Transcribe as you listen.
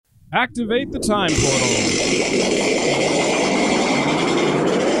Activate the time portal.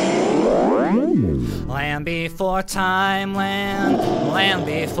 Land before time land, land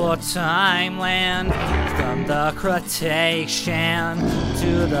before time land. From the Cretaceous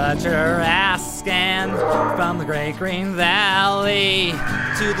to the Jurassic, from the Great Green Valley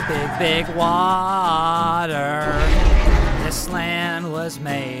to the big water. This land was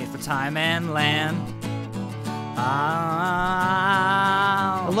made for time and land.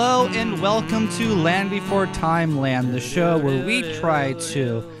 Hello and welcome to Land Before Time Land, the show where we try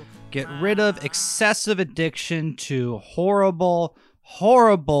to get rid of excessive addiction to horrible,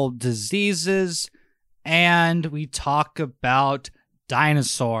 horrible diseases, and we talk about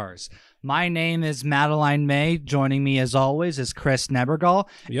dinosaurs. My name is Madeline May. Joining me as always is Chris Nebergall.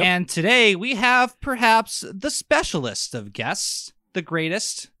 Yep. And today we have perhaps the specialist of guests, the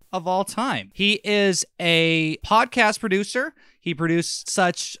greatest of all time. He is a podcast producer. He produced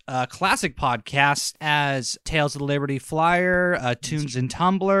such classic podcasts as Tales of the Liberty Flyer, Tunes and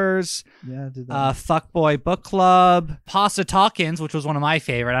Tumblers, Fuckboy Book Club, Pasta Talkins, which was one of my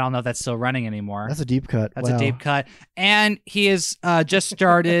favorite. I don't know if that's still running anymore. That's a deep cut. That's a deep cut. And he has just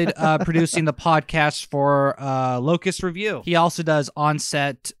started producing the podcast for Locust Review. He also does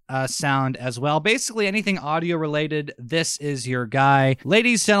on-set sound as well. Basically, anything audio related, this is your guy.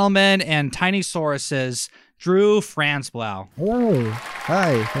 Ladies, gentlemen, and tiny sauruses, Drew Franzblau. Hello.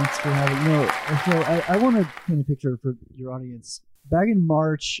 Hi. Thanks for having me. So I want to paint a picture for your audience. Back in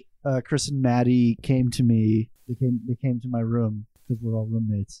March, Chris and Maddie came to me. They came to my room because we're all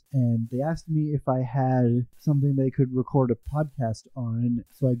roommates, and they asked me if I had something they could record a podcast on.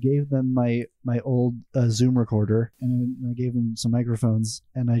 So I gave them my old Zoom recorder, and I gave them some microphones,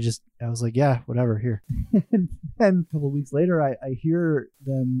 and I was like, yeah, whatever, here. And then a couple of weeks later, I hear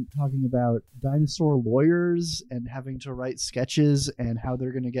them talking about dinosaur lawyers and having to write sketches and how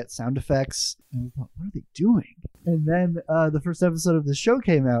they're going to get sound effects. And I thought, what are they doing? And then the first episode of the show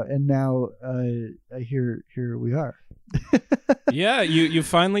came out, and now here we are. Yeah, you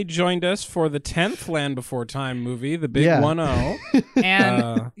finally joined us for the 10th Land Before Time movie, the big 1-0.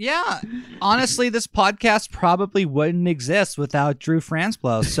 And yeah, honestly, this podcast probably wouldn't exist without Drew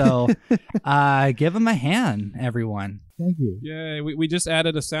Franzblau. So give him a hand, everyone. Thank you. Yeah, we just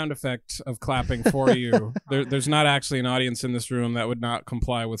added a sound effect of clapping for you. There's not actually an audience in this room that would not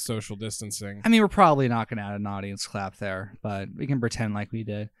comply with social distancing. I mean, we're probably not going to add an audience clap there, but we can pretend like we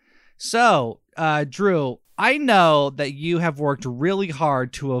did. So, Drew, I know that you have worked really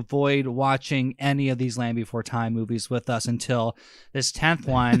hard to avoid watching any of these Land Before Time movies with us until this 10th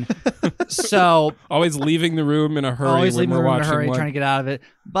one. So always leaving the room in a hurry. Always when leaving the we're room in a watching hurry, one. trying to get out of it.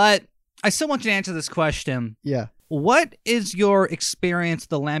 But I still want you to answer this question. Yeah. What is your experience with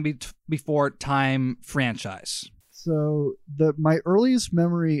the Land Before Time franchise? So my earliest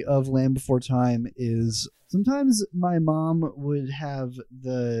memory of Land Before Time is sometimes my mom would have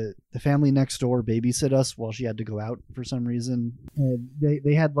the family next door babysit us while she had to go out for some reason. And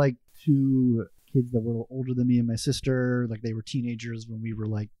they had like two kids that were a little older than me and my sister. Like they were teenagers when we were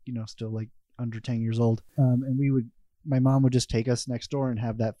like, still like under 10 years old. And my mom would just take us next door and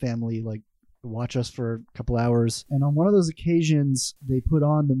have that family like watch us for a couple hours. And on one of those occasions, they put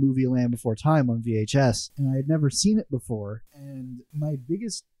on the movie Land Before Time on VHS, and I had never seen it before. And my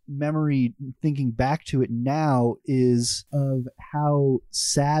biggest memory thinking back to it now is of how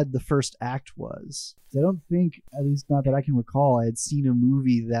sad the first act was. I don't think, at least not that I can recall, I had seen a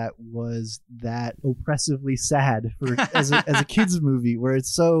movie that was that oppressively sad as a kid's movie, where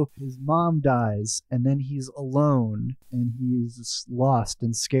it's so his mom dies and then he's alone and he's lost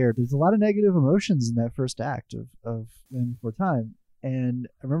and scared. There's a lot of negative emotions in that first act of Land Before Time. And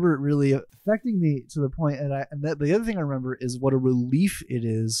I remember it really affecting me to the point, the other thing I remember is what a relief it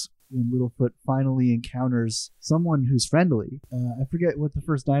is when Littlefoot finally encounters someone who's friendly. I forget what the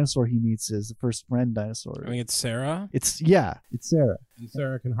first dinosaur he meets is, the first friend dinosaur. I think it's Sarah. It's Sarah. And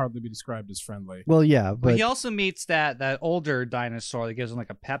Sarah can hardly be described as friendly. Well, yeah, But he also meets that older dinosaur that gives him like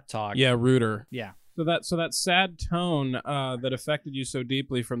a pep talk. Yeah, Rooter. Yeah. So that sad tone that affected you so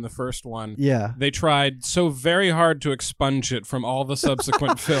deeply from the first one. Yeah. They tried so very hard to expunge it from all the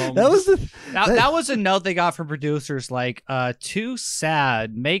subsequent films. That was a note they got from producers like, too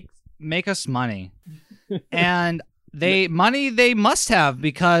sad, make us money. And they must have,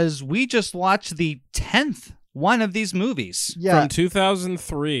 because we just watched the 10th one of these movies. Yeah. From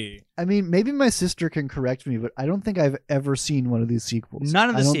 2003. I mean, maybe my sister can correct me, but I don't think I've ever seen one of these sequels. None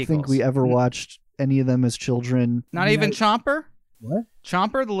of the sequels. I don't sequels. think we ever watched any of them as children. Not even Chomper? What?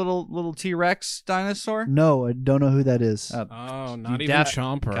 Chomper, the little T-Rex dinosaur? No, I don't know who that is. Oh, not You even def-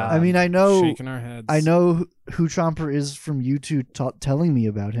 Chomper. God. I mean, I know Shaking our heads. I know who Chomper is from you two telling me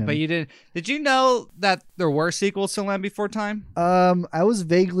about him. But you did you know that there were sequels to Land Before Time? I was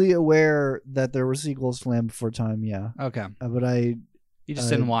vaguely aware that there were sequels to Land Before Time, yeah. Okay. But I You just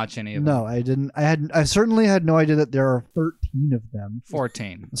didn't watch any of them. no, I didn't. I certainly had no idea that there are 13 of them.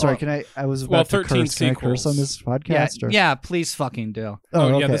 14. Sorry, Oh, can I was about to 13 curse. Can I curse on this Yeah, podcast? Or? yeah, please fucking do. Oh,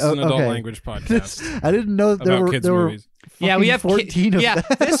 okay. yeah, this is an adult okay. language podcast I didn't know that about kids' there were movies. Yeah, we have 14 of them.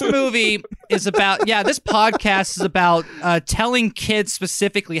 this movie is about this podcast is about telling kids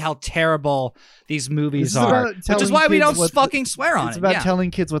specifically how terrible these movies This is are, about which is telling why we kids don't what fucking swear on It's it. about yeah.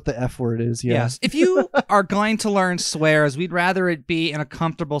 telling kids what the F word is. Yeah. Yes. If you are going to learn swears, we'd rather it be in a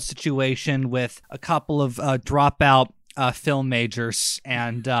comfortable situation with a couple of dropout film majors,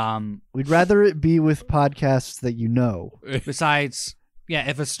 and We'd rather it be with podcasts that you know. besides,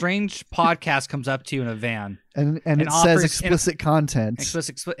 if a strange podcast comes up to you in a van And And it offers- says explicit content.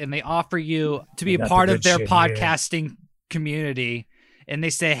 and they offer you to be a got the part of good their shit here. podcasting community, and they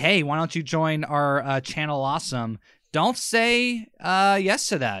say, "Hey, why don't you join our channel? Awesome." Don't say yes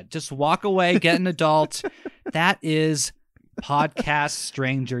to that. Just walk away, get an adult. That is podcast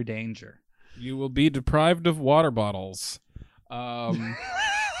stranger danger. You will be deprived of water bottles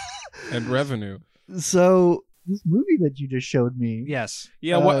and revenue. So this movie that you just showed me. Yes.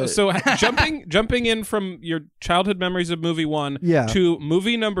 Yeah. So jumping in from your childhood memories of movie 1 Yeah. to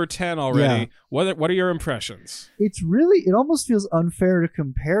movie number 10 already. Yeah. What are your impressions? It almost feels unfair to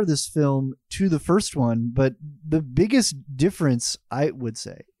compare this film to the first one, but the biggest difference, I would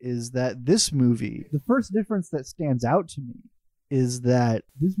say, is that this movie, the first difference that stands out to me is that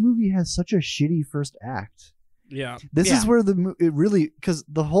this movie has such a shitty first act. Yeah. This is where it really, because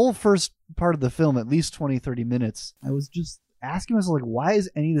the whole first part of the film, at least 20, 30 minutes, I was just asking myself, like, why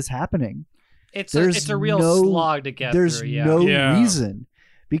is any of this happening? It's There's a real no- slog to get There's through. Yeah. no Yeah. reason.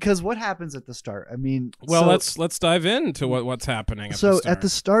 Because what happens at the start? I mean, Well, so, let's dive into what's happening. at the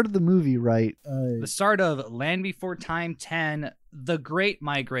start of the movie, right? The start of Land Before Time 10, The Great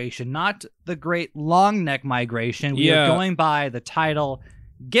Migration, not the Great Long Neck Migration. We Yeah. are going by the title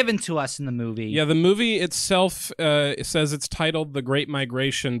given to us in the movie. Yeah, the movie itself it says it's titled The Great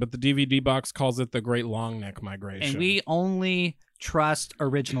Migration, but the DVD box calls it The Great Long Neck Migration. And we only trust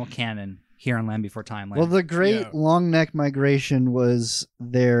original canon here in Land Before Time. Well, the Great Long Neck Migration was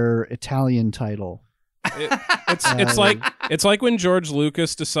their Italian title. It's like when George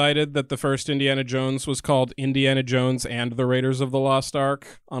Lucas decided that the first Indiana Jones was called Indiana Jones and the Raiders of the Lost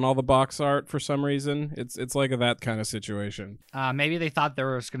Ark on all the box art for some reason. It's like that kind of situation. Maybe they thought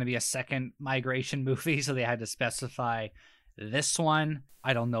there was going to be a second migration movie, so they had to specify this one.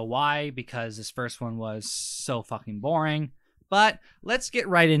 I don't know why, because this first one was so fucking boring. But let's get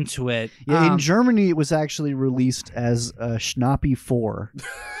right into it. Yeah, in Germany, it was actually released as Schnappy 4.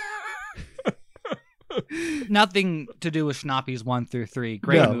 Nothing to do with Schnappies 1 through 3.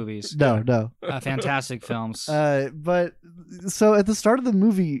 Great No, movies. No. Fantastic films. But so at the start of the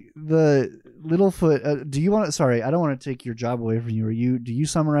movie, the Littlefoot. Do you want to? Sorry, I don't want to take your job away from you. Do you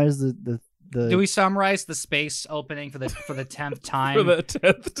summarize the? Do we summarize the space opening for the 10th time? For the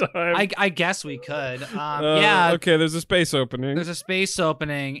 10th time. I guess we could. Yeah. Okay, there's a space opening. There's a space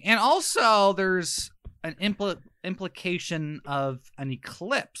opening, and also there's an implication of an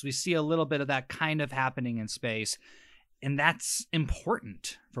eclipse. We see a little bit of that kind of happening in space, and that's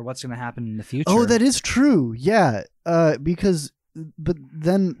important for what's going to happen in the future. Oh, that is true. Yeah. But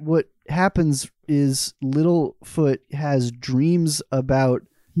then what happens is Littlefoot has dreams about.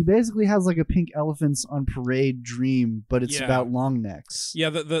 He basically has like a pink elephants on parade dream, but it's about long necks. Yeah,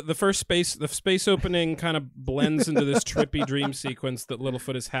 the first space opening kind of blends into this trippy dream sequence that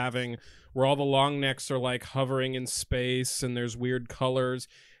Littlefoot is having, where all the long necks are like hovering in space and there's weird colors,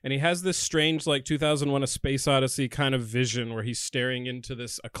 and he has this strange like 2001: A Space Odyssey kind of vision where he's staring into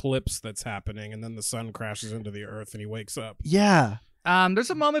this eclipse that's happening, and then the sun crashes into the earth and he wakes up. Yeah. There's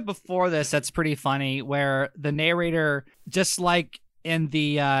a moment before this that's pretty funny where the narrator, just like in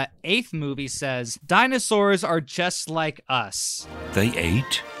the 8th movie, says, "Dinosaurs are just like us." They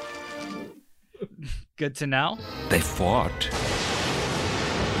ate, Good to know. they fought,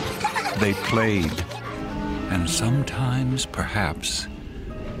 they played, and sometimes, perhaps,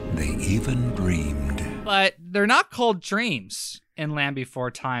 they even dreamed. But they're not called dreams in Land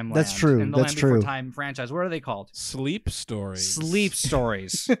Before Time Land. That's true. In the That's Land true. Before Time franchise. What are they called? Sleep stories. Sleep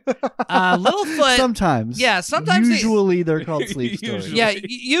stories. Littlefoot. Sometimes. Yeah, sometimes Usually they're called sleep stories. Usually. Yeah,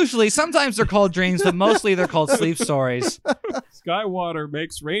 usually. Sometimes they're called dreams, but mostly they're called sleep stories. Skywater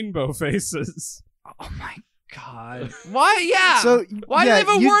makes rainbow faces. Oh my God. Why? Yeah. So Why yeah, do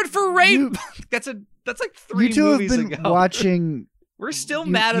they have a word for rape? you- That's like 3 You two have movies been ago. watching. We're still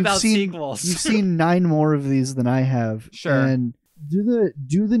you- mad you've about seen- sequels. You've seen 9 more of these than I have. Sure. And do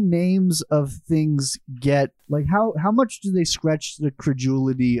the names of things get like how much do they scratch the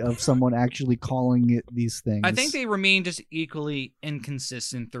credulity of someone actually calling it these things? I think they remain just equally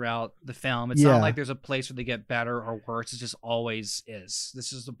inconsistent throughout the film. It's Yeah. not like there's a place where they get better or worse. It just always is.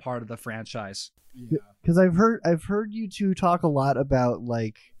 This is a part of the franchise. because I've heard you two talk a lot about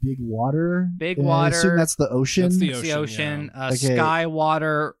like big water. Big and I water. assume that's the ocean. That's the It's the ocean. yeah. Okay. Sky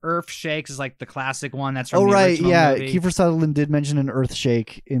Water. Earth Shakes is like the classic one. That's from Oh the right, original yeah. movie. Kiefer Sutherland did mention an earth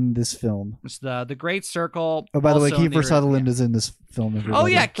shake in this film. It's the Great Circle. Oh, by the way, also in Kiefer Sutherland yeah. is in this film. Oh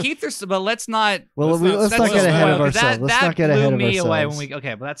Everybody. yeah, Keith. But let's not. Well, Let's not- let's not let's get not ahead of spoil, 'cause ourselves. Let's that not get blew ahead of me ourselves. away when we.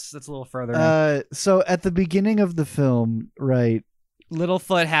 Okay, but that's a little further. in. So at the beginning of the film, right?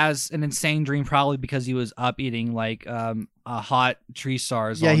 Littlefoot has an insane dream, probably because he was up eating like a hot tree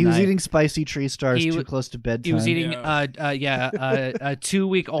stars. Yeah, all he was night. eating spicy tree stars He too w- close to bedtime. He was eating Yeah. a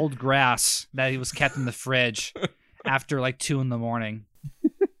 2-week-old grass that he was kept in the fridge after like 2 a.m.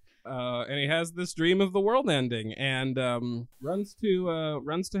 And he has this dream of the world ending, and runs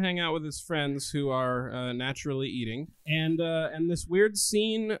to hang out with his friends who are naturally eating, and this weird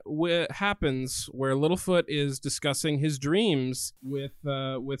scene happens where Littlefoot is discussing his dreams with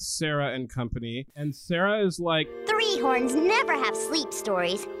Sarah and company, and Sarah is like, Three horns never have sleep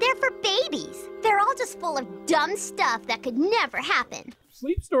stories. They're for babies. They're all just full of dumb stuff that could never happen.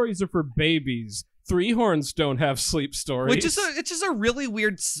 sleep stories are for babies. Three horns don't have sleep stories. Which is it's just a really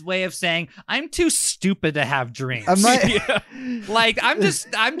weird way of saying I'm too stupid to have dreams. Am I- Yeah. Like I'm just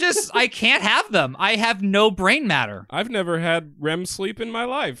I can't have them. I have no brain matter. I've never had REM sleep in my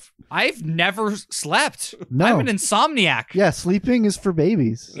life. I've never slept. No. I'm an insomniac. Yeah, sleeping is for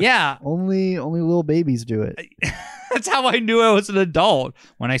babies. Yeah. Only little babies do it. That's how I knew I was an adult,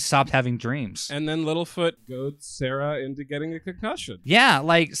 when I stopped having dreams. And then Littlefoot goads Sarah into getting a concussion. Yeah,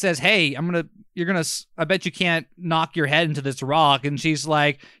 like says, "Hey, I bet you can't knock your head into this rock." And she's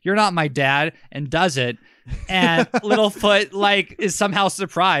like, "You're not my dad," and does it. And Littlefoot like is somehow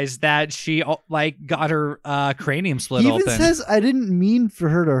surprised that she like got her cranium split He even open. says, "I didn't mean for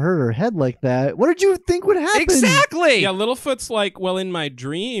her to hurt her head like that." What did you think would happen? Exactly. Yeah, Littlefoot's like, well, in my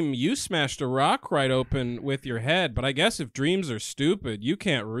dream, you smashed a rock right open with your head, but I guess if dreams are stupid, you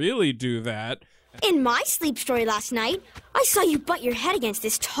can't really do that. In my sleep story last night, I saw you butt your head against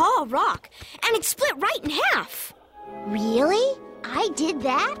this tall rock, and it split right in half. Really? I did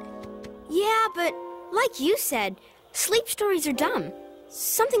that? Yeah, but like you said, sleep stories are dumb.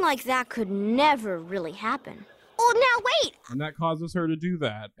 Something like that could never really happen. Oh, now wait! And that causes her to do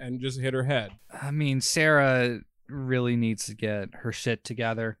that and just hit her head. I mean, Sarah really needs to get her shit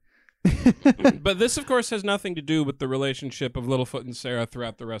together. But this, of course, has nothing to do with the relationship of Littlefoot and Sarah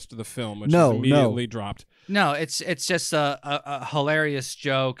throughout the rest of the film, which No, is immediately dropped. No, it's just a hilarious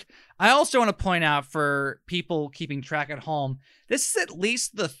joke. I also want to point out for people keeping track at home, this is at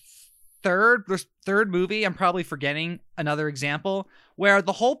least the third movie. I'm probably forgetting another example where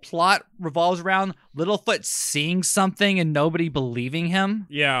the whole plot revolves around Littlefoot seeing something and nobody believing him.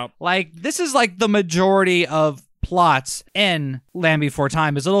 Yeah. Like this is like the majority of plots in Land Before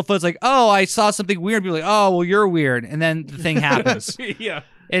Time is Littlefoot's like, "Oh, I saw something weird." People are like, "Oh, well, you're weird," and then the thing happens. Yeah.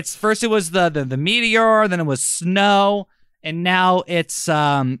 It's first it was the meteor, then it was snow, and now it's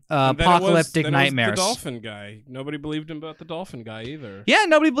And then apocalyptic then it was nightmares. the dolphin guy. Nobody believed him about the dolphin guy either. Yeah,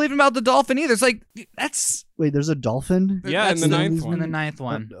 nobody believed him about the dolphin either. It's like that's Wait, there's a dolphin? Yeah, in that's the ninth in one. the ninth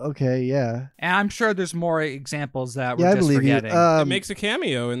one. Okay, yeah. And I'm sure there's more examples that we're Yeah, I just believe you. forgetting. It makes a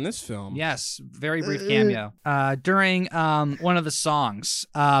cameo in this film. Yes, very brief cameo. During one of the songs,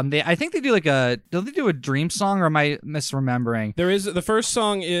 I think they do don't they do a dream song, or am I misremembering? There is the first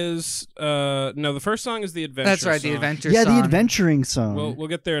song is the first song is the adventure. That's right, the song. adventure Yeah, song. the adventuring song. We'll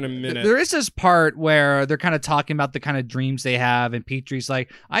get there in a minute. There is this part where they're kind of talking about the kind of dreams they have, and Petrie's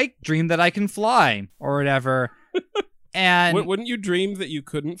like, "I dream that I can fly," or whatever. And Wouldn't you dream that you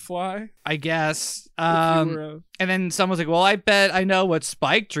couldn't fly? I guess, If you were, and then someone's like, "Well, I bet I know what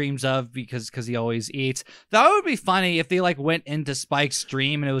Spike dreams of because he always eats." That would be funny if they like went into Spike's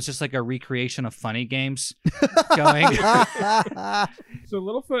dream and it was just like a recreation of Funny Games going. So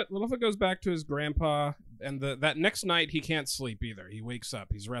Littlefoot goes back to his grandpa, and that next night he can't sleep either. He wakes up,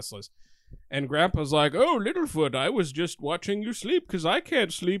 he's restless, and Grandpa's like, "Oh, Littlefoot, I was just watching you sleep because I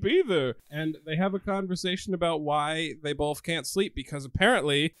can't sleep either." And they have a conversation about why they both can't sleep because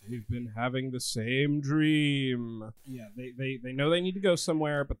apparently they've been having the same dream. Yeah, they know they need to go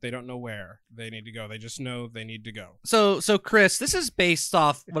somewhere, but they don't know where they need to go. They just know they need to go. So Chris, this is based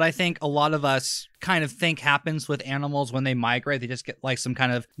off what I think a lot of us kind of think happens with animals when they migrate? They just get like some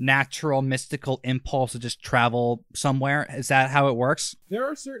kind of natural mystical impulse to just travel somewhere. Is that how it works? There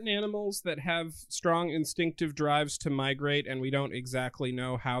are certain animals that have strong instinctive drives to migrate, and we don't exactly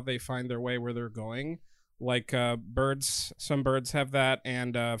know how they find their way where they're going. Like birds, some birds have that,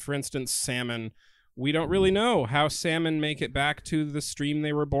 and for instance, salmon. We don't really know how salmon make it back to the stream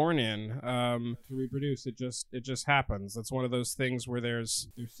they were born in to reproduce. It just happens. That's one of those things where there's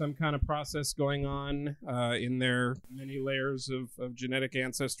some kind of process going on in their many layers of genetic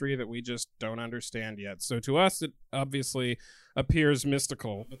ancestry that we just don't understand yet. So to us, it obviously appears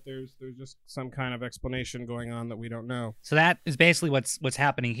mystical, but there's just some kind of explanation going on that we don't know. So that is basically what's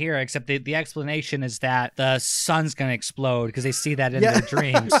happening here, except the explanation is that the sun's going to explode because they see that in their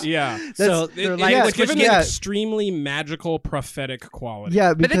dreams. Yeah. So they're like, it's given an extremely magical prophetic quality.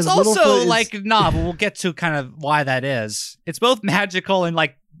 Yeah, but it's also like, but we'll get to kind of why that is. It's both magical and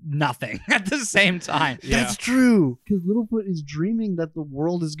like nothing at the same time. Yeah. That's true. Because Littlefoot is dreaming that the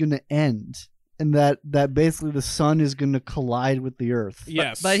world is going to end. And that basically the sun is going to collide with the earth.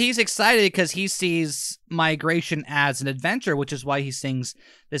 Yes. But he's excited because he sees migration as an adventure, which is why he sings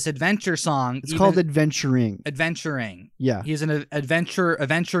this adventure song. It's called adventuring. Adventuring. Yeah. He's an adventurer,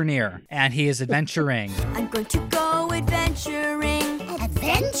 and he is adventuring. I'm going to go adventuring.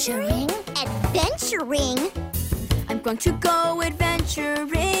 Adventuring? Adventuring? I'm going to go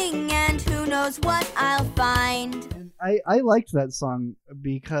adventuring, and who knows what I'll find. I liked that song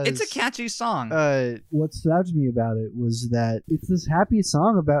because It's a catchy song. What stood out to me about it was that it's this happy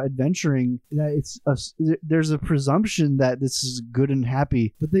song about adventuring. That there's a presumption that this is good and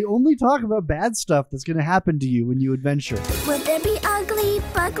happy, but they only talk about bad stuff that's going to happen to you when you adventure. Will there be ugly,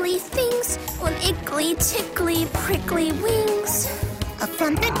 bugly things, or ickly, tickly, prickly wings? A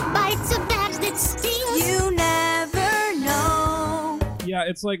front that bites, a back that stings. You never know. Yeah,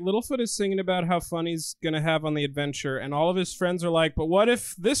 it's like Littlefoot is singing about how fun he's going to have on the adventure, and all of his friends are like, but what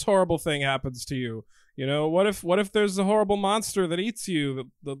if this horrible thing happens to you? You know, what if there's a horrible monster that eats you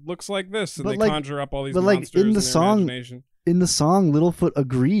that looks like this? And they conjure up all these monsters in their imagination. In the song, Littlefoot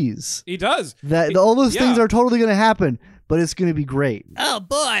agrees. He does. That all those things are totally going to happen, but it's going to be great. Oh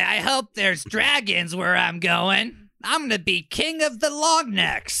boy, I hope there's dragons where I'm going. I'm going to be king of the long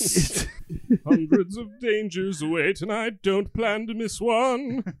necks. Hundreds of dangers await, and I don't plan to miss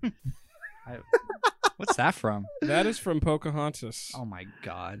one. What's that from? That is from Pocahontas. Oh my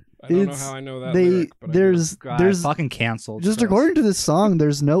god. I don't know how I know that lyric, but there's fucking canceled. Just according to this song,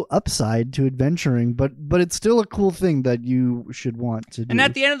 there's no upside to adventuring, but it's still a cool thing that you should want to do. And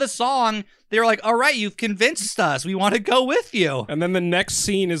at the end of the song, they were like, all right, you've convinced us. We want to go with you. And then the next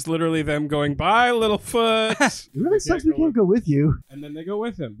scene is literally them going, bye, Littlefoot. It really sucks we can't go with you. And then they go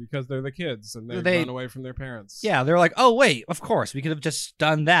with him because they're the kids and they run away from their parents. Yeah, they're like, oh, wait, of course. We could have just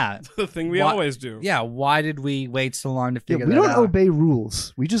done that. The thing we always do. Yeah, why did we wait so long to figure that out? We don't obey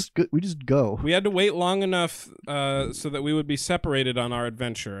rules. We just go. We had to wait long enough so that we would be separated on our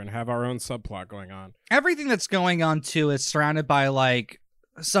adventure and have our own subplot going on. Everything that's going on, too, is surrounded by, like,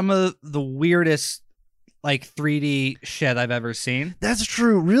 some of the weirdest, like, 3D shit I've ever seen. That's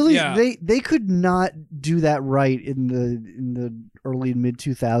true. Really, yeah. They could not do that right in the early and mid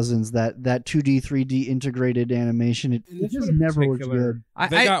 2000s. That 2D 3D integrated animation. It just never looked good.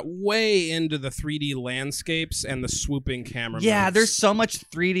 They got way into the 3D landscapes and the swooping camera. Yeah, moves. there's so much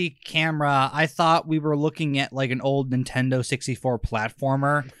 3D camera. I thought we were looking at like an old Nintendo 64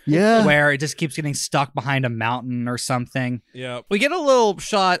 platformer. Yeah, where it just keeps getting stuck behind a mountain or something. Yeah, we get a little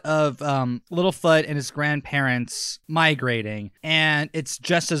shot of Littlefoot and his grandparents migrating, and it's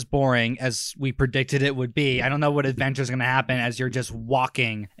just as boring as we predicted it would be. I don't know what adventure is going to happen as you're just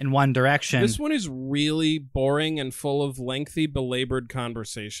walking in one direction. This one is really boring and full of lengthy, belabored conversations.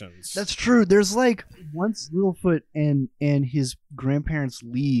 That's true. There's like once Littlefoot and his grandparents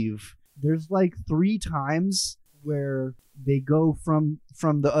leave, there's like 3 times where they go from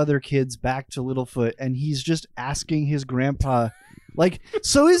the other kids back to Littlefoot, and he's just asking his grandpa, like,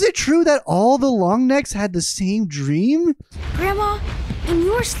 so is it true that all the Longnecks had the same dream? Grandma, in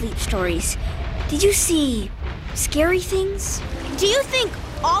your sleep stories, did you see scary things? Do you think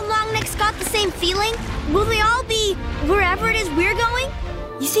all Longnecks got the same feeling? Will they all be wherever it is we're going?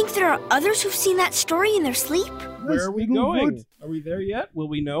 You think there are others who've seen that story in their sleep? Where are we going? Are we there yet? Will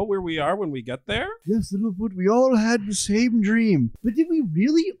we know where we are when we get there? Yes, Littlefoot, we all had the same dream. But did we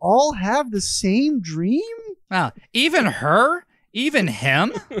really all have the same dream? Wow, even her? Even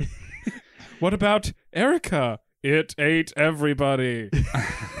him? What about Erica? It ate everybody.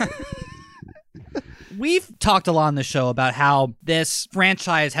 We've talked a lot on the show about how this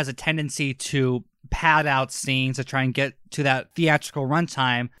franchise has a tendency to pad out scenes to try and get to that theatrical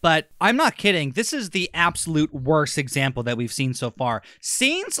runtime. But I'm not kidding. This is the absolute worst example that we've seen so far.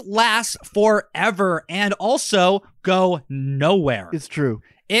 Scenes last forever and also go nowhere. It's true.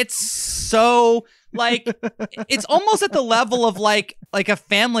 It's so like it's almost at the level of like a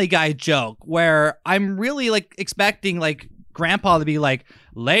Family Guy joke where I'm really like expecting like Grandpa to be like,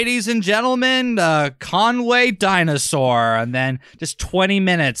 ladies and gentlemen, Conway Dinosaur, and then just 20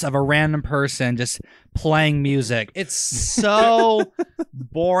 minutes of a random person just playing music. It's so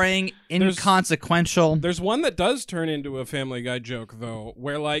boring, inconsequential. There's one that does turn into a Family Guy joke though,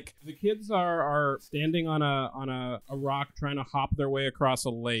 where like the kids are standing on a rock trying to hop their way across a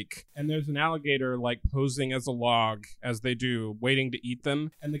lake, and there's an alligator like posing as a log as they do, waiting to eat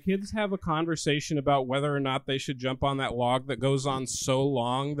them, and the kids have a conversation about whether or not they should jump on that log that goes on so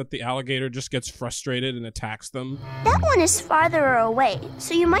long that the alligator just gets frustrated and attacks them. That one is farther away,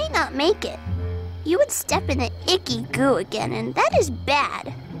 so you might not make it. You would step in the icky goo again, and that is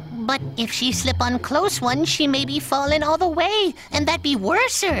bad. But if she slip on close one, she may be falling all the way, and that be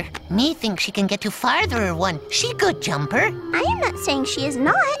worser. Me think she can get to farther one. She good jumper. I am not saying she is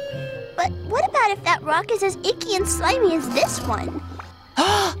not. But what about if that rock is as icky and slimy as this one?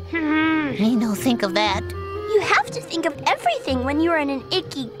 Me no think of that. You have to think of everything when you are in an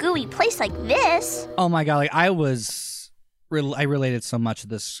icky, gooey place like this. Oh my God, like I related so much to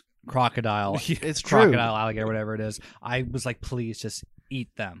this crocodile. It's true. Crocodile, alligator, whatever it is. I was like, please just eat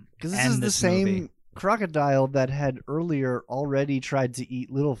them. Because this is the same movie. crocodile that had earlier already tried to eat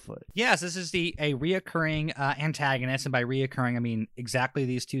Littlefoot. Yes, this is a reoccurring antagonist, and by reoccurring I mean exactly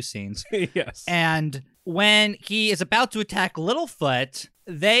these two scenes. Yes. And when he is about to attack Littlefoot,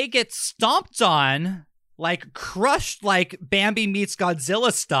 they get stomped on, like crushed like Bambi meets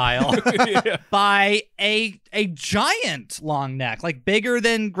Godzilla style Yeah. by a giant long neck, like bigger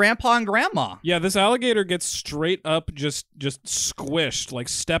than Grandpa and Grandma. Yeah, this alligator gets straight up just squished, like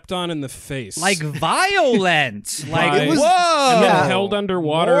stepped on in the face. Like violent. Like, It was- whoa. and then held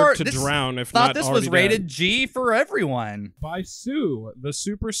underwater More- to this- drown if Thought not this already was rated dead. G for everyone. By Sue, the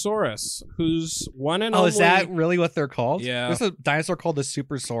Supersaurus, who's one and Oh, only... is that really what they're called? Yeah. There's a dinosaur called the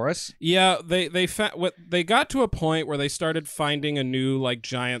Supersaurus. Yeah, they got to a point where they started finding a new like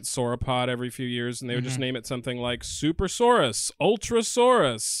giant sauropod every few years, and they would just name it something like Supersaurus,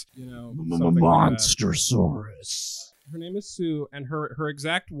 Ultrasaurus, something like that. Monstersaurus. Her name is Sue, and her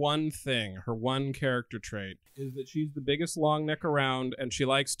exact one thing, her one character trait, is that she's the biggest long neck around, and she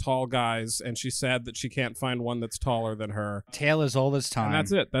likes tall guys, and she's sad that she can't find one that's taller than her. Tale as old as time. And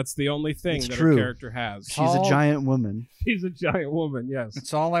that's it. That's the only thing It's that true. her character has. She's Tall- a giant woman. She's a giant woman, yes.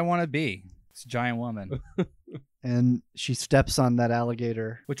 That's all I want to be. It's a giant woman. And she steps on that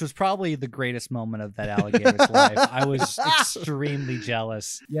alligator. Which was probably the greatest moment of that alligator's life. I was extremely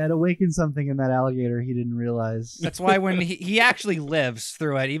jealous. Yeah, it awakened something in that alligator he didn't realize. That's why when he actually lives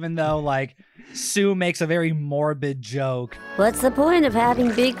through it, even though like Sue makes a very morbid joke. What's the point of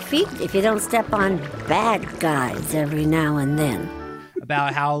having big feet if you don't step on bad guys every now and then?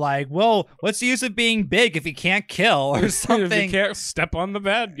 About how like, well, what's the use of being big if you can't kill or If something? you can't step on the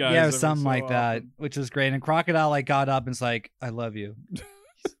bad guys. Yeah, or every something so like that, often. which was great. And Crocodile like got up and was like, "I love you."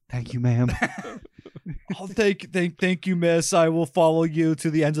 Thank you, ma'am. Oh, thank you, miss. I will follow you to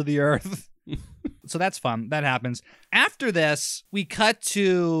the ends of the earth. So that's fun. That happens. After this, we cut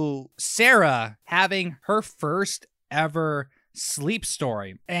to Sarah having her first ever sleep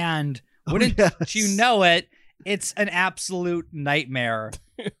story. And wouldn't yes. you know it, it's an absolute nightmare.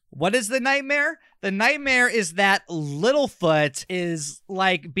 What is the nightmare? The nightmare is that Littlefoot is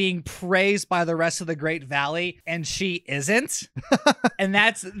like being praised by the rest of the Great Valley and she isn't. And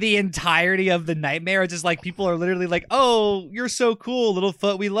that's the entirety of the nightmare. It's just like people are literally like, "Oh, you're so cool,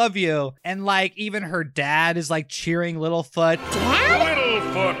 Littlefoot. We love you." And like even her dad is like cheering Littlefoot.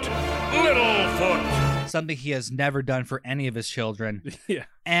 Littlefoot! Something he has never done for any of his children. Yeah.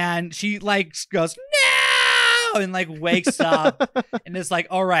 And she like goes, "No!" and like wakes up and is like,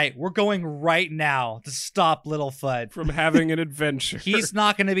 "All right, we're going right now to stop Littlefoot. From having an adventure. He's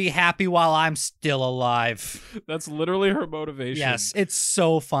not going to be happy while I'm still alive." That's literally her motivation. Yes, it's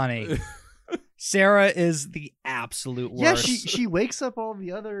so funny. Sarah is the absolute worst. Yeah, she wakes up all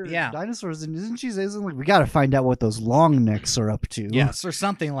the other Yeah. dinosaurs, and isn't she saying like, we got to find out what those long necks are up to? Yes, or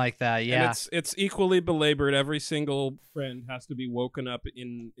something like that. Yeah. And it's equally belabored. Every single friend has to be woken up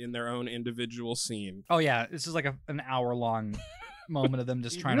in their own individual scene. Oh yeah, this is like an hour long moment of them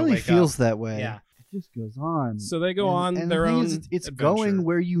just It trying really to wake feels up. that way. Yeah. just goes on. So they go on and their the thing own is, it's adventure. going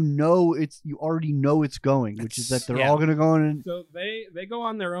where you already know it's going, which is that they're all going to go on. And So they go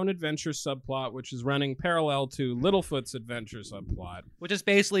on their own adventure subplot, which is running parallel to Littlefoot's adventure subplot. Which is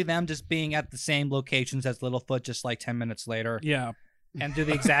basically them just being at the same locations as Littlefoot, just like 10 minutes later. Yeah. And do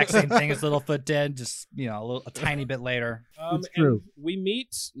the exact same thing as Littlefoot did, just, a tiny bit later. It's true. And we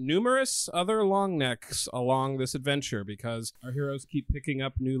meet numerous other long necks along this adventure because our heroes keep picking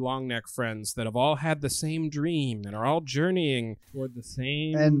up new long neck friends that have all had the same dream and are all journeying toward the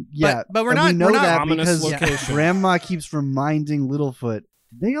same. And yeah, but we're and not- we know we're not- that Ominous because location. Grandma keeps reminding Littlefoot.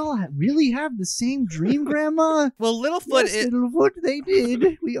 They all really have the same dream, Grandma. Well, Littlefoot Yes, Littlefoot, they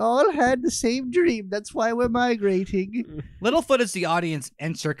did. We all had the same dream. That's why we're migrating. Littlefoot is the audience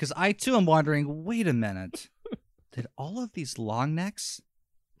answer because I too am wondering, wait a minute. Did all of these long necks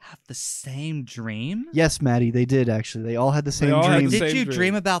have the same dream? Yes, Maddie, they did actually. They all had the same all had dream. the Did same you dream.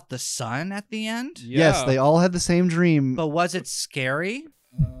 dream about the sun at the end? Yes, they all had the same dream. But was it scary?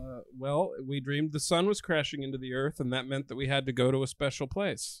 Well, we dreamed the sun was crashing into the earth, and that meant that we had to go to a special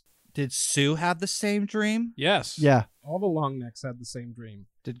place. Did Sue have the same dream? Yes. Yeah, All the long necks had the same dream.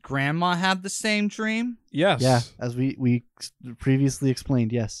 Did Grandma have the same dream? Yes. yeah. As we previously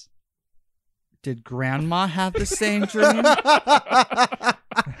explained, yes. Did Grandma have the same dream?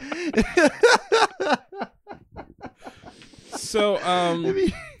 So,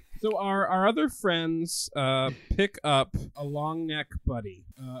 so our other friends pick up a long neck buddy.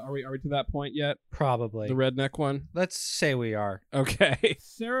 Are we to that point yet? Probably. The redneck one. Let's say we are. Okay.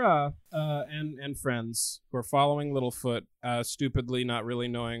 Sarah and friends who are following Littlefoot, stupidly not really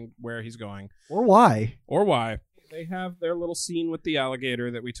knowing where he's going Or why? or why. They have their little scene with the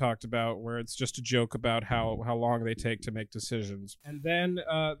alligator that we talked about, where it's just a joke about how long they take to make decisions. And then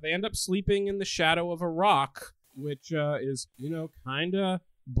they end up sleeping in the shadow of a rock, which is, kind of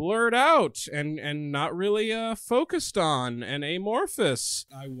blurred out and not really focused on and amorphous.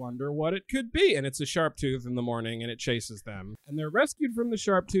 I wonder what it could be. And it's a Sharptooth in the morning, and it chases them. And they're rescued from the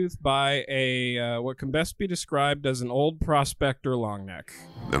Sharptooth by a what can best be described as an old prospector longneck.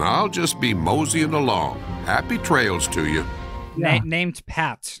 Then I'll just be moseying along. Happy trails to you. Yeah. Named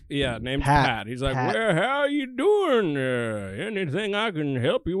Pat. Yeah, named Pat. Pat. He's like, Pat. well, how you doing? Anything I can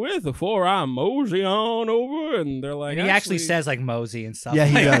help you with before I mosey on over? And they're like, And he actually says like Mosey and stuff. Yeah,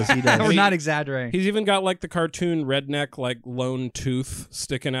 he like does, that. he does. We're not exaggerating. He's even got like the cartoon redneck, like lone tooth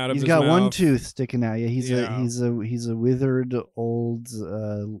sticking out of He's his got mouth. one tooth sticking out. Yeah, he's Yeah. he's a withered old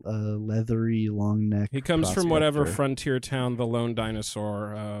leathery long neck. He comes from whatever prospector. frontier town the lone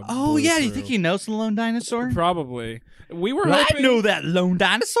dinosaur. Oh, blew yeah. Do you through. think he knows the lone dinosaur? Probably. We were I hoping. know that lone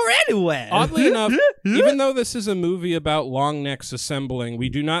dinosaur anyway. Oddly enough, even though this is a movie about long necks assembling, we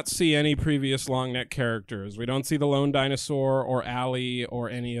do not see any previous long neck characters. We don't see the lone dinosaur or Allie or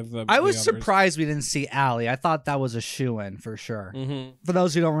any of the. I was the others. surprised we didn't see Allie. I thought that was a shoo-in for sure. Mhm. For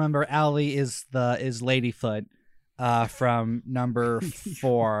those who don't remember, Allie is Ladyfoot from number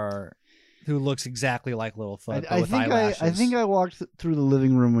 4, who looks exactly like Littlefoot, but I with think eyelashes. I think I walked through the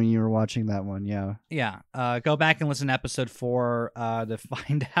living room when you were watching that one. Yeah. Yeah, go back and listen to episode 4 to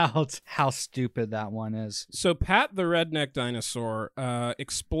find out how stupid that one is. So Pat the redneck dinosaur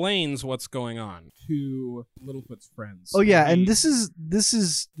explains what's going on to Littlefoot's friends. Oh yeah, He- and this is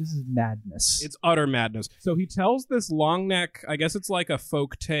madness. It's utter madness. So he tells this long neck, I guess it's like a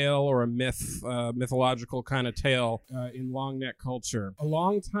folk tale or a mythological kind of tale in long neck culture. A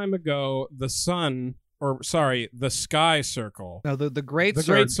long time ago, the sky circle. No, the great The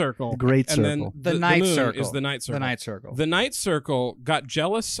Circle. great circle. The Great and then Circle. The night moon circle. is the night circle. The night circle. The night circle got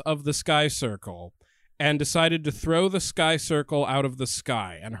jealous of the sky circle and decided to throw the sky circle out of the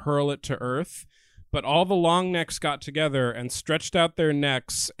sky and hurl it to earth. But all the long necks got together and stretched out their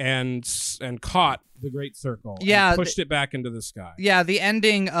necks and caught the great circle. Yeah, and pushed it back into the sky. Yeah, the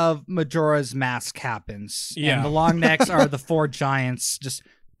ending of Majora's Mask happens. Yeah. And the long necks are the 4 giants just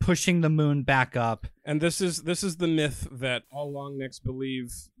pushing the moon back up. And this is the myth that all long necks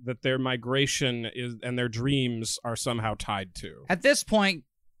believe that their migration is and their dreams are somehow tied to. At this point,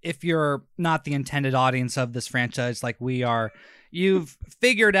 if you're not the intended audience of this franchise like we are, you've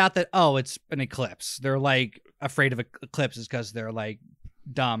figured out that, oh, it's an eclipse. They're like afraid of eclipses because they're like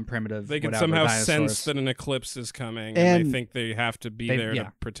dumb, primitive, They can whatever, somehow dinosaurs. sense that an eclipse is coming, and And they think they have to be there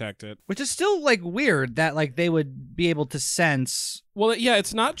to protect it. Which is still like weird that like they would be able to sense. Well, yeah,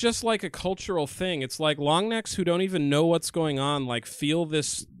 it's not just like a cultural thing. It's like long necks who don't even know what's going on, like feel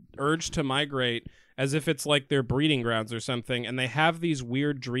this urge to migrate as if it's like their breeding grounds or something, and they have these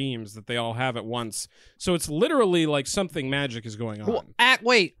weird dreams that they all have at once. So it's literally like something magic is going on. Well,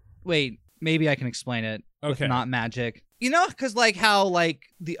 wait, maybe I can explain it. Okay. With not magic. You know, because like how like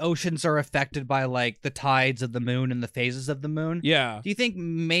the oceans are affected by like the tides of the moon and the phases of the moon. Yeah. Do you think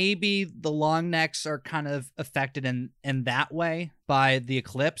maybe the long necks are kind of affected in that way by the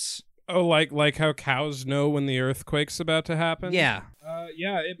eclipse? Oh, like how cows know when the earthquake's about to happen? Yeah.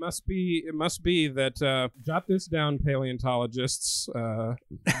 Yeah, it must be that jot this down, paleontologists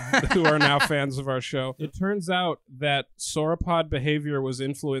who are now fans of our show. It turns out that sauropod behavior was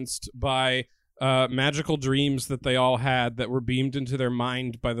influenced by magical dreams that they all had that were beamed into their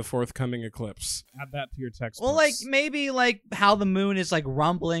mind by the forthcoming eclipse. Add that to your textbooks. Well, like maybe like how the moon is like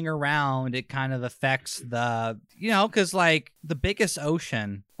rumbling around, it kind of affects the, because like the biggest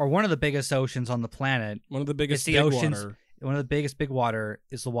ocean or one of the biggest oceans on the planet, one of the biggest the big oceans. water. One of the biggest big water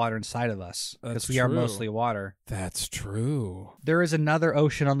is the water inside of us because That's we are true. mostly water. That's true. There is another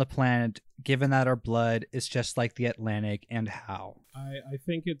ocean on the planet, given that our blood is just like the Atlantic, and how? I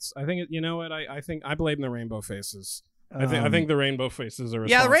think you know what? I think I blame the rainbow faces. I think the rainbow faces are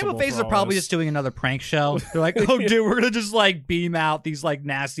Yeah, the responsible Rainbow Faces for are all probably this. just doing another prank show. They're like, oh, dude, we're gonna just like beam out these like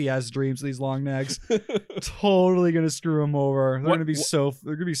nasty ass dreams of these long necks. Totally gonna screw them over. They're gonna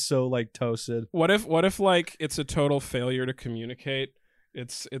be so like toasted. What if like it's a total failure to communicate?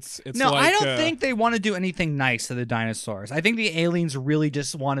 It's No, like, I don't think they want to do anything nice to the dinosaurs. I think the aliens really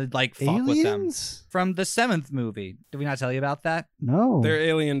just wanted like fuck with them. Aliens? From the 7th movie. Did we not tell you about that? No. they're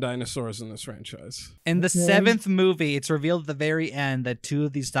alien dinosaurs in this franchise. In the Okay. 7th movie, it's revealed at the very end that 2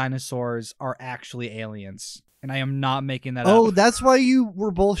 of these dinosaurs are actually aliens. And I am not making that Oh, up. that's why you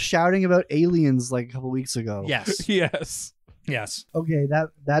were both shouting about aliens like a couple weeks ago. Yes. Yes. Yes. Okay,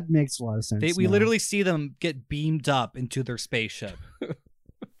 that makes a lot of sense. We now. literally see them get beamed up into their spaceship.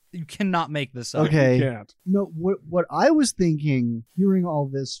 You cannot make this up. Okay. You can't. No, what I was thinking, hearing all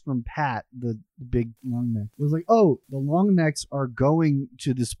this from Pat, the big long neck, was like, oh, the long necks are going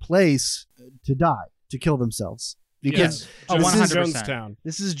to this place to die, to kill themselves. Because Yes. Oh, This is 100%. Jonestown.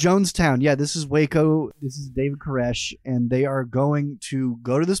 this is Jonestown. Yeah, this is Waco. This is David Koresh, and they are going to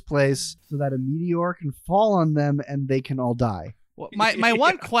go to this place so that a meteor can fall on them and they can all die. Well, my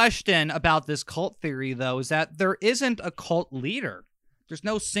one question about this cult theory, though, is that there isn't a cult leader. There's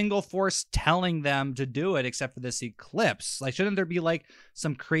no single force telling them to do it except for this eclipse. Like, shouldn't there be like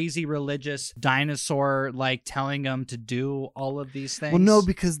some crazy religious dinosaur like telling them to do all of these things? Well, no,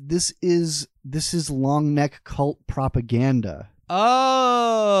 because this is long neck cult propaganda.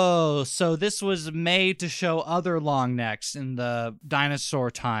 Oh, so this was made to show other long necks in the dinosaur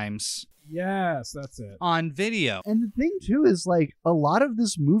times Yes, that's it. on video. And the thing too is like a lot of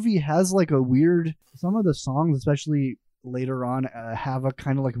this movie has like a weird. Some of the songs, especially later on, have a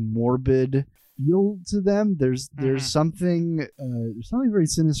kind of like morbid feel to them. There's something very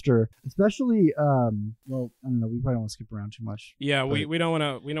sinister, especially well, I don't know, we probably don't want to skip around too much. Yeah, But- we don't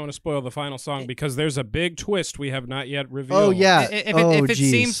want to spoil the final song because there's a big twist we have not yet revealed. Oh yeah. If it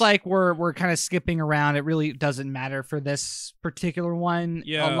geez. seems like we're kind of skipping around, it really doesn't matter for this particular one.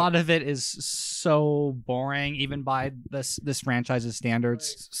 Yeah. A lot of it is so boring, even by this franchise's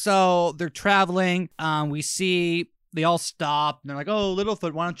standards. So they're traveling. We see they all stop. And they're like, "Oh,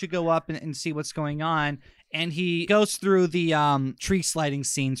 Littlefoot, why don't you go up and see what's going on?" And he goes through the tree sliding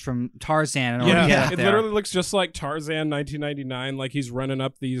scenes from Tarzan. In order to get Yeah, up it there. literally looks just like Tarzan 1999, like he's running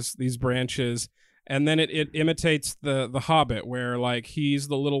up these branches. And then it imitates the Hobbit, where like he's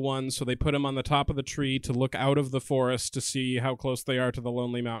the little one, so they put him on the top of the tree to look out of the forest to see how close they are to the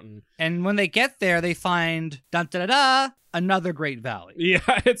Lonely Mountain. And when they get there, they find another Great Valley. Yeah,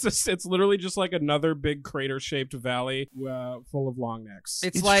 it's literally just like another big crater-shaped valley full of long necks.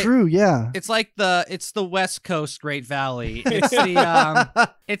 It's like true, yeah. It's like it's the West Coast Great Valley. It's the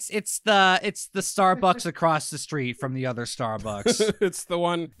it's the Starbucks across the street from the other Starbucks. It's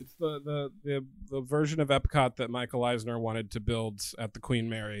the version of Epcot that Michael Eisner wanted to build at the Queen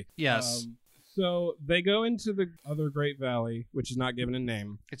Mary. Yes. So they go into the other Great Valley, which is not given a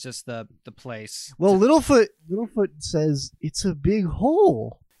name. It's just the place. Well, Littlefoot says it's a big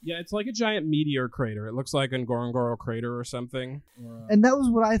hole. Yeah, it's like a giant meteor crater. It looks like Ngorongoro crater or something. And that was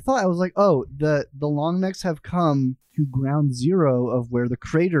what I thought. I was like, oh, the long necks have come to ground zero of where the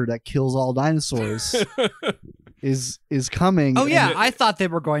crater that kills all dinosaurs is coming. Oh yeah, and I thought they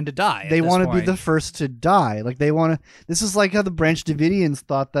were going to die. they want want to be the first to die. Like they want to. This is like how the Branch Davidians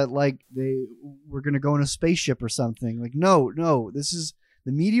thought that like they were going to go in a spaceship or something. Like no, this is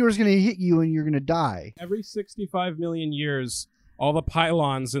the meteor is going to hit you and you're going to die. Every 65 million years, all the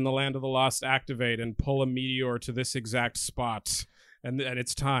pylons in the Land of the Lost activate and pull a meteor to this exact spot. and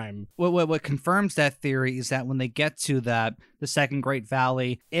it's time. What confirms that theory is that when they get to the second Great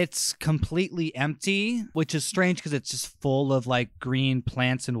Valley, it's completely empty, which is strange because it's just full of like green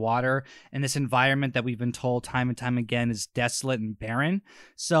plants and water, and this environment that we've been told time and time again is desolate and barren.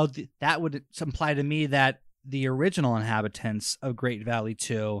 So that would imply to me that the original inhabitants of Great Valley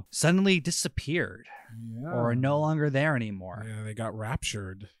 2 suddenly disappeared or are no longer there anymore. Yeah, they got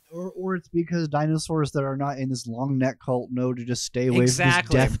raptured. Or it's because dinosaurs that are not in this long neck cult know to just stay away from this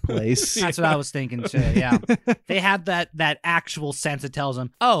death place. That's what I was thinking too, yeah. They have that actual sense that tells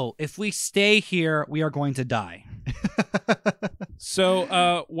them, oh, if we stay here, we are going to die.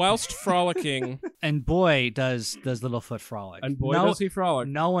 So, whilst frolicking... And boy, does Littlefoot frolic. And boy, does he frolic.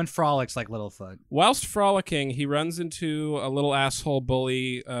 No one frolics like Littlefoot. Whilst frolicking, he runs into a little asshole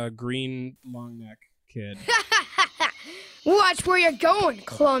bully, green long neck kid. Watch where you're going,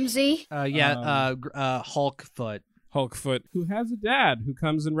 clumsy. Hulkfoot. Hulkfoot, who has a dad who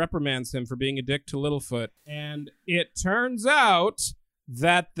comes and reprimands him for being a dick to Littlefoot. And it turns out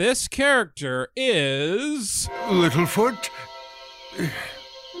that this character is... Littlefoot,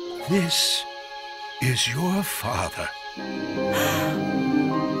 this is your father.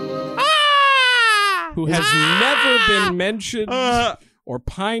 Who has never been mentioned or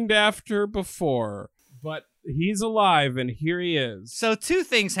pined after before. But he's alive, and here he is. So 2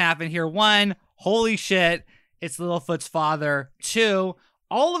 things happen here. 1, holy shit, it's Littlefoot's father. 2,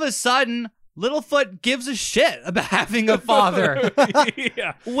 all of a sudden, Littlefoot gives a shit about having a father.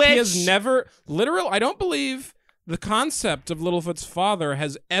 Yeah. Which... He has never... I don't believe the concept of Littlefoot's father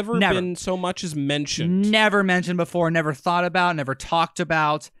has ever been so much as mentioned. Never mentioned before, never thought about, never talked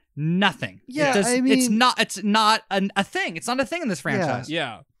about, nothing. Yeah, it's not a thing. It's not a thing in this franchise.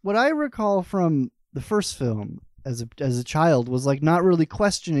 Yeah. What I recall from the first film as a child was like not really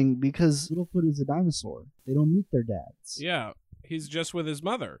questioning because Littlefoot is a dinosaur. They don't meet their dads. Yeah, he's just with his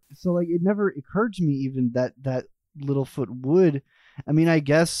mother. So like it never occurred to me even that Littlefoot would. I mean, I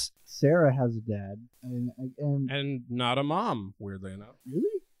guess Sarah has a dad and not a mom. Weirdly enough. Really?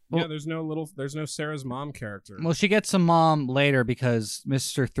 Yeah, there's no Sarah's mom character. Well, she gets a mom later because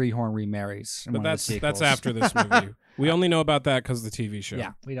Mr. Three-Horn remarries. But that's after this movie. We only know about that because of the TV show.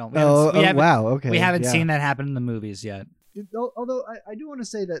 Yeah, we don't. Wow. Okay. We haven't seen that happen in the movies yet. Although I do want to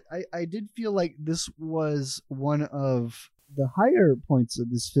say that I did feel like this was one of the higher points of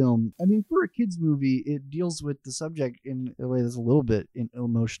this film. I mean, for a kids movie, it deals with the subject in a way that's a little bit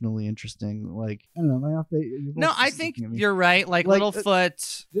emotionally interesting. Like, I don't know. Am I off base? No, I think you're right. Like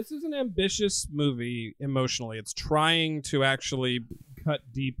Littlefoot. This is an ambitious movie emotionally. It's trying to actually cut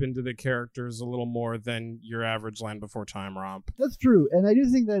deep into the characters a little more than your average Land Before Time romp. That's true. And I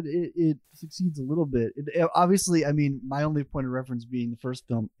do think that it succeeds a little bit. Obviously, I mean, my only point of reference being the first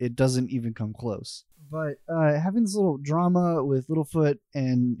film, it doesn't even come close. But having this little drama with Littlefoot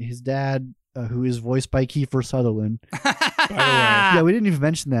and his dad, who is voiced by Kiefer Sutherland. By the way. Yeah, we didn't even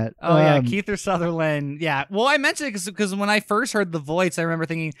mention that. Oh, yeah, Kiefer Sutherland. Yeah. Well, I mentioned it because when I first heard the voice, I remember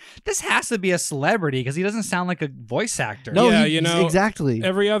thinking, this has to be a celebrity because he doesn't sound like a voice actor. No, yeah, exactly.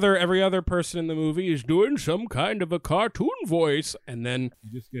 Every other person in the movie is doing some kind of a cartoon voice, and then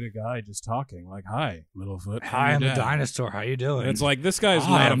you just get a guy just talking like, "Hi, Littlefoot. Hi, I'm a dinosaur. How you doing?" And it's like, this guy's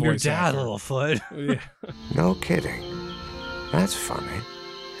not a voice your dad, actor. Littlefoot. Yeah. No kidding. That's funny.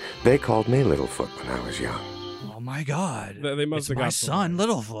 They called me Littlefoot when I was young. Oh my God! They must have got my son,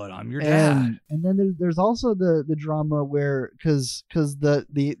 Littlefoot. I'm your dad. And then there's also the drama where because the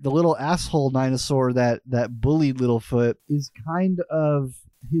little asshole dinosaur that bullied Littlefoot is kind of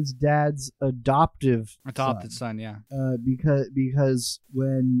his dad's adopted son. Yeah. Because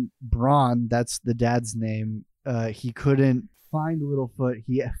when Braun, that's the dad's name, he couldn't find Littlefoot.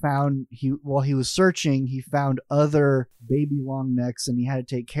 While he was searching, he found other baby long necks and he had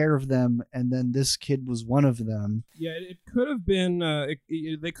to take care of them, and then this kid was one of them. Yeah, it could have been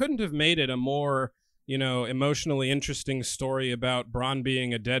they couldn't have made it a more emotionally interesting story about Braun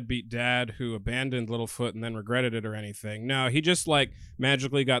being a deadbeat dad who abandoned Littlefoot and then regretted it or anything. No, he just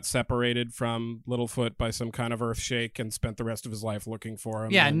magically got separated from Littlefoot by some kind of earthshake and spent the rest of his life looking for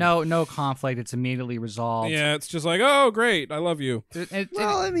him. Yeah, no conflict. It's immediately resolved. Yeah, it's just like, oh, great, I love you.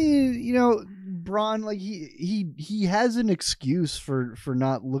 I mean, Braun, he has an excuse for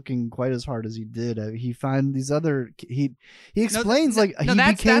not looking quite as hard as he did. He found these other. He explains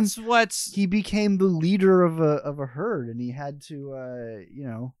he became the leader of a herd, and he had to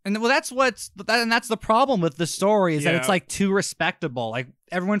and that's the problem with the story is that it's too respectable.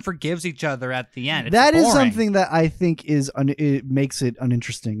 everyone forgives each other at the end. It's That is boring. something that I think it makes it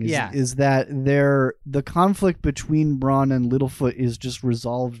uninteresting. Is that the conflict between Braun and Littlefoot is just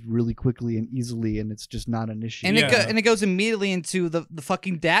resolved really quickly and easily, and it's just not an issue. And it goes immediately into the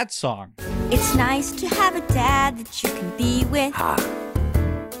fucking dad song. It's nice to have a dad that you can be with,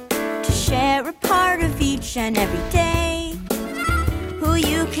 to share a part of each and every day, who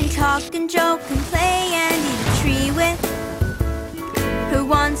you can talk and joke and play and eat a tree with, who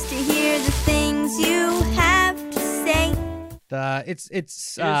wants to hear the things you have to say.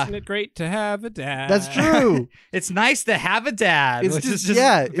 Isn't it great to have a dad? That's true. It's nice to have a dad. It's which just, is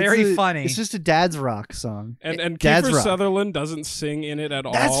just very funny. It's just a dad's rock song. And Dad's Kiefer rock. Sutherland doesn't sing in it at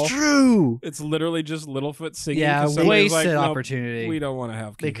all. That's true. It's literally just Littlefoot singing. Yeah, 'cause somebody's wasted like, opportunity. We don't want to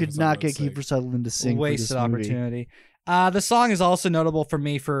have. They Kiefer could not get Sutherland Kiefer Sutherland to sing. Wasted for this movie. opportunity. The song is also notable for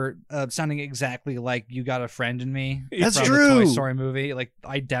me for sounding exactly like "You Got a Friend in Me." That's from true. The Toy Story movie, like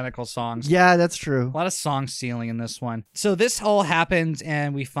identical songs. Yeah, that's true. A lot of song stealing in this one. So this all happens,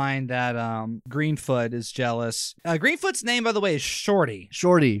 and we find that Greenfoot is jealous. Greenfoot's name, by the way, is Shorty.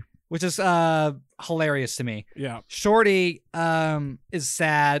 Shorty. Which is hilarious to me. Yeah. Shorty is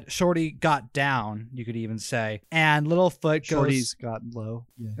sad. Shorty got down, you could even say. And Littlefoot Shorty's got low.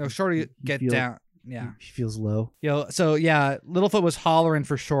 Yeah. Oh, Shorty get down. Yeah. He feels low. So yeah, Littlefoot was hollering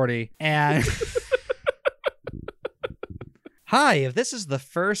for Shorty. And hi, if this is the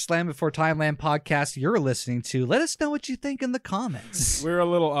first Land Before Time Land podcast you're listening to, let us know what you think in the comments. We're a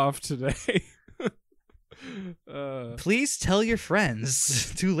little off today. Please tell your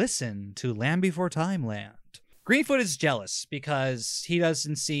friends to listen to Land Before Time Land. Greenfoot is jealous because he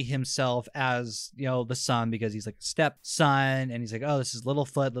doesn't see himself as, the son, because he's like a stepson, and he's like, oh, this is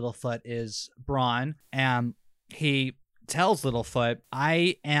Littlefoot. Littlefoot is Braun. And he tells Littlefoot,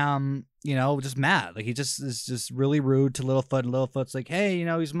 I am, just mad. Like, he just is just really rude to Littlefoot, and Littlefoot's like, hey,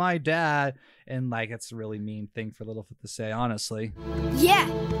 he's my dad. And like, it's a really mean thing for Littlefoot to say, honestly. Yeah,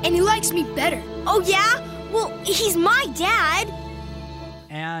 and he likes me better. Oh yeah? Well, he's my dad.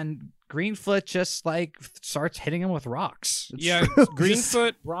 And Greenfoot just like starts hitting him with rocks. Yeah,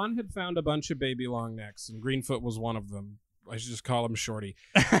 Greenfoot. Braun had found a bunch of baby long necks, and Greenfoot was one of them. I should just call him Shorty.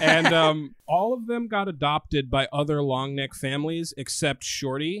 And all of them got adopted by other long neck families except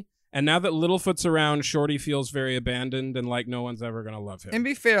Shorty. And now that Littlefoot's around, Shorty feels very abandoned and like no one's ever gonna love him. And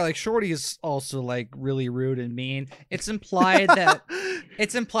be fair, like Shorty is also like really rude and mean. It's implied that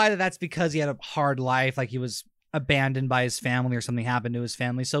that's because he had a hard life, like he was abandoned by his family or something happened to his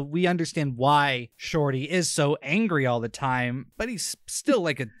family. So we understand why Shorty is so angry all the time, but he's still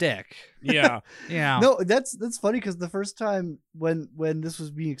like a dick. Yeah. Yeah. No, that's funny because the first time when this was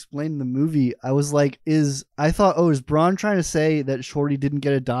being explained in the movie, I was like, is Braun trying to say that Shorty didn't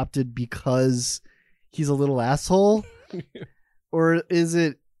get adopted because he's a little asshole? Or is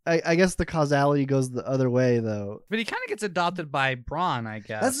it, I guess the causality goes the other way, though. But he kind of gets adopted by Braun, I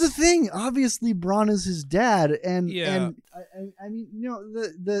guess. That's the thing. Obviously, Braun is his dad, and Yeah. I mean,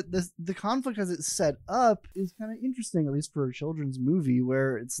 the conflict as it's set up is kind of interesting, at least for a children's movie,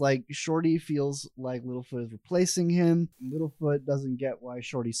 where it's like Shorty feels like Littlefoot is replacing him. Littlefoot doesn't get why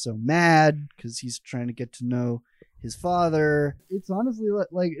Shorty's so mad because he's trying to get to know his father. It's honestly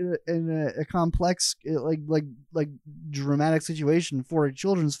like in a complex, like dramatic situation for a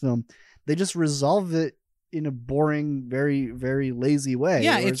children's film. They just resolve it in a boring, very, very lazy way.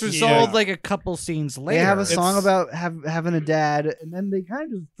 Yeah, it's resolved like a couple scenes later. They have a song about having a dad, and then they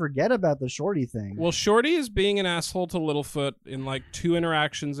kind of just forget about the Shorty thing. Well, Shorty is being an asshole to Littlefoot in like 2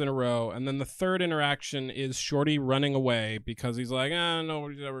 interactions in a row, and then the third interaction is Shorty running away because he's like,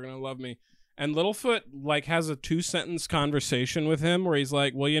 nobody's ever gonna love me. And Littlefoot like has a 2-sentence conversation with him where he's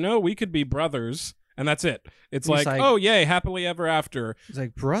like, well, we could be brothers. And that's it. It's like, oh, yay, happily ever after. It's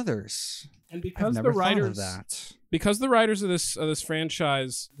like brothers. And because I've the never writers thought of that. Because the writers of this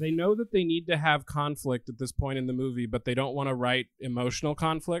franchise, they know that they need to have conflict at this point in the movie, but they don't want to write emotional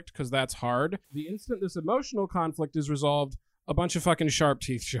conflict because that's hard. The instant this emotional conflict is resolved, a bunch of fucking sharp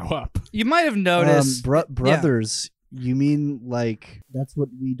teeth show up. You might have noticed brothers. Yeah. You mean like that's what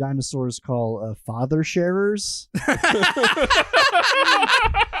we dinosaurs call father sharers?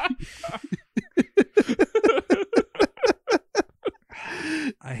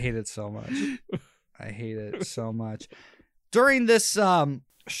 I hate it so much. I hate it so much. During this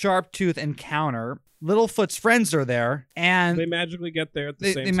sharp tooth encounter, Littlefoot's friends are there, and they magically get there at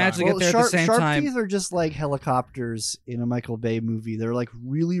the same time. Get there at the same sharp time. teeth are just like helicopters in a Michael Bay movie. They're like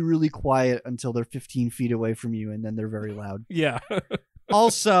really, really quiet until they're 15 feet away from you, and then they're very loud. Yeah.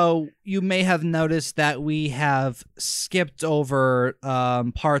 Also, you may have noticed that we have skipped over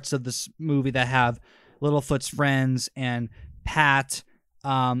parts of this movie that have Littlefoot's friends and Pat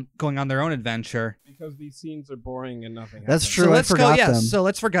going on their own adventure. Because these scenes are boring and nothing That's happens. true. So I let's forgot go. Yeah. them. So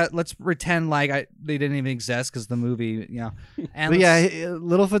let's pretend like they didn't even exist because the movie, And But yeah,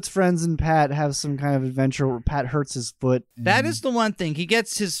 Littlefoot's friends and Pat have some kind of adventure where Pat hurts his foot. that is the one thing. He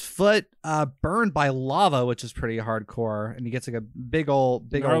gets his foot burned by lava, which is pretty hardcore, and he gets like a big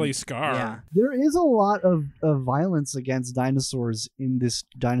old gnarly scar. Yeah. There is a lot of violence against dinosaurs in this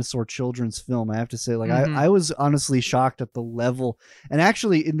dinosaur children's film. I have to say, like, Mhm. I was honestly shocked at the level. And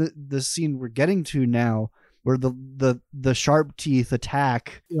actually, in the scene we're getting to now, where the sharp teeth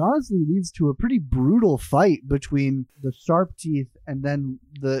attack, it honestly leads to a pretty brutal fight between the sharp teeth and then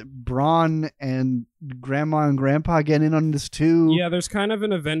the Brawn and Grandma and Grandpa get in on this too. Yeah, there's kind of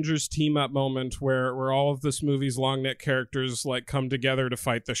an Avengers team up moment where all of this movie's long neck characters like come together to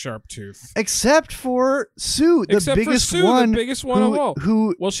fight the sharp tooth. Except for Sue, the biggest one of all.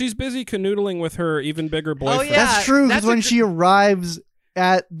 Who well, she's busy canoodling with her even bigger boyfriend. yeah. That's true, because that's when a she arrives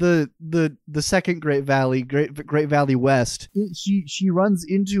at the second Great Valley West, she runs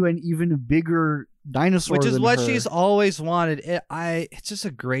into an even bigger dinosaur, which is than what her. she's always wanted. It's just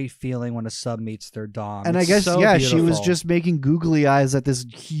a great feeling when a sub meets their dom. And It's I guess so she was beautiful. just making googly eyes at this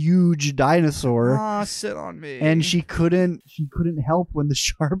huge dinosaur, Aw, sit on me. and she couldn't help when the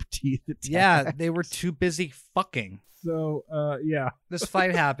sharp teeth attacked. Yeah, they were too busy fucking. So yeah. This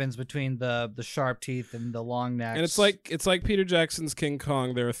fight happens between the sharp teeth and the long necks. And it's like Peter Jackson's King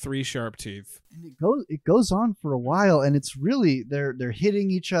Kong. There are 3 sharp teeth. And it goes on for a while, and it's really they're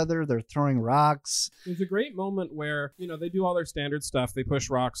hitting each other, they're throwing rocks. There's a great moment where, they do all their standard stuff. They push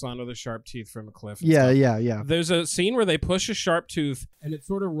rocks onto the sharp teeth from a cliff. And stuff. Yeah. There's a scene where they push a sharp tooth and it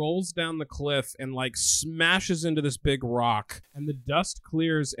sort of rolls down the cliff and like smashes into this big rock, and the dust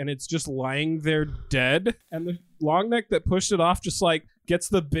clears and it's just lying there dead. And the long neck that pushed it off just like gets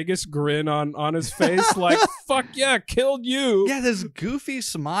the biggest grin on his face, like, fuck yeah, killed you. Yeah, this goofy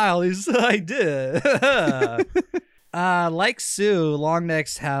smile. I did. Like Sue, long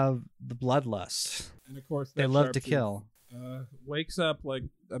necks have the bloodlust. And of course, They that love sharp to tooth, kill. wakes up like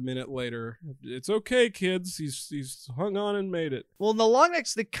a minute later. It's okay, kids. He's hung on and made it. Well, the long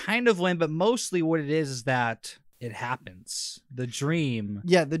necks, they kind of win, but mostly what it is that it happens. The dream.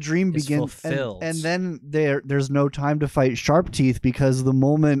 Yeah, the dream is begins, fulfilled. and then there's no time to fight sharp teeth because the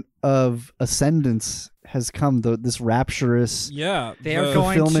moment of ascendance has come. This rapturous They are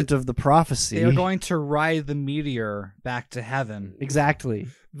going fulfillment of the prophecy. They are going to ride the meteor back to heaven. Exactly.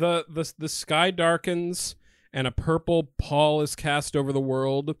 The sky darkens and a purple pall is cast over the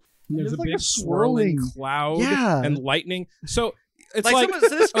world. And there's a like big a swirling swirling- cloud Yeah. and lightning. So it's Like, like, some of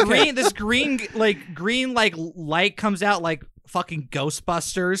this okay. green light comes out like fucking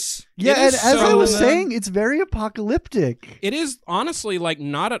Ghostbusters. Yeah, It and is as I so- was saying, it's very apocalyptic. It is honestly like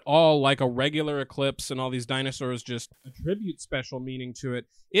not at all like a regular eclipse and all these dinosaurs just attribute special meaning to it.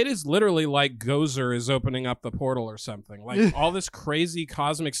 It is literally like Gozer is opening up the portal or something. Like all this crazy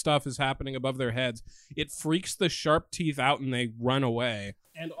cosmic stuff is happening above their heads. It freaks the sharp teeth out and they run away.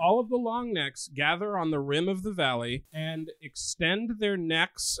 And all of the long necks gather on the rim of the valley and extend their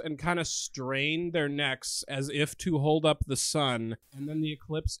necks and kind of strain their necks as if to hold up the sun. And then the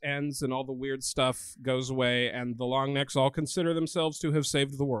eclipse ends and all the weird stuff goes away, and the long necks all consider themselves to have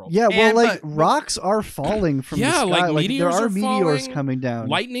saved the world. Yeah, well, And- but- rocks are falling from the Yeah, sky. like there meteors are are meteors falling, coming down.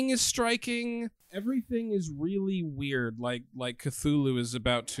 Lightning is striking. Everything is really weird. Like Cthulhu is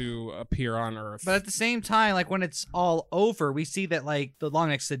about to appear on Earth. But at the same time, like when it's all over, we see that like the long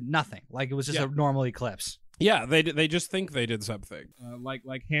necks did nothing. Like it was just Yeah. a normal eclipse. Yeah, they just think they did something.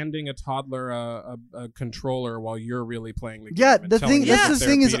 Like handing a toddler a controller while you're really playing the game. Yeah, and the telling thing them that's that the they're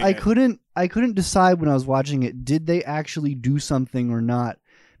thing is beating I it. couldn't decide when I was watching it, did they actually do something or not?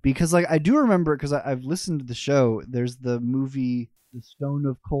 Because like I do remember, because I've listened to the show, there's the movie The Stone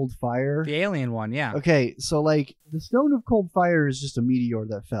of Cold Fire. The alien one, yeah. Okay, so like the Stone of Cold Fire is just a meteor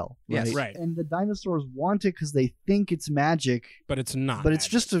that fell. Yes. Right. And the dinosaurs want it because they think it's magic, But it's not. but it's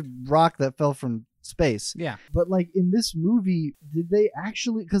just a rock that fell from space. Yeah. But like in this movie, did they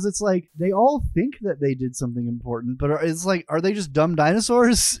actually? Because it's like they all think that they did something important, but it's like, are they just dumb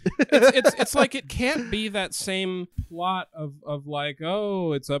dinosaurs? it's like it can't be that same plot of like,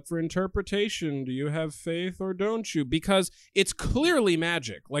 oh, it's up for interpretation. Do you have faith or don't you? Because it's clearly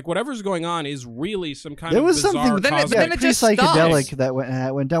magic. Like whatever's going on is really some kind There of was bizarre something But then it- cosmic. then it pretty just psychedelic stops. that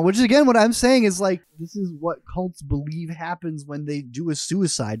went down. Which is again what I'm saying is like this is what cults believe happens when they do a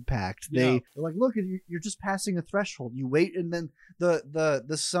suicide pact. They're like, look, you're just passing a threshold. You wait, and then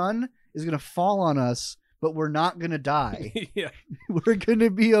the sun is gonna fall on us, but we're not gonna die. Yeah. We're gonna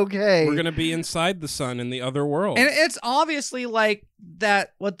be okay. We're gonna be inside the sun in the other world. And it's obviously like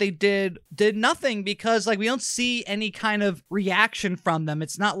that what they did nothing, because like we don't see any kind of reaction from them.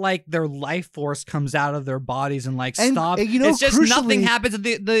 It's not like their life force comes out of their bodies and like stop. And, you know, it's just nothing happens.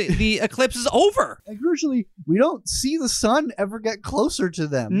 The eclipse is over. And crucially, we don't see the sun ever get closer to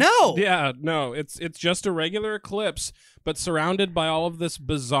them. No. Yeah, no, it's just a regular eclipse, but surrounded by all of this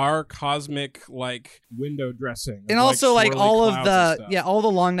bizarre cosmic like window dressing, and also like all of all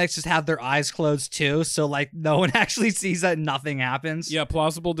the long necks just have their eyes closed too, so like no one actually sees that nothing happens. Yeah,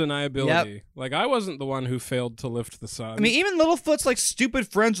 plausible deniability. Like I wasn't the one who failed to lift the sun. I mean, even Littlefoot's like stupid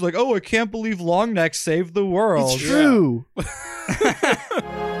friends are like, oh, I can't believe Longneck saved the world. It's true.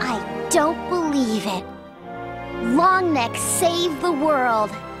 I don't believe it. Longneck saved the world.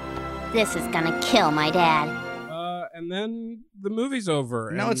 This is gonna kill my dad. And then the movie's over.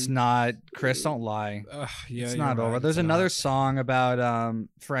 No, and... it's not. Chris, don't lie. Yeah, it's not over. There's another song about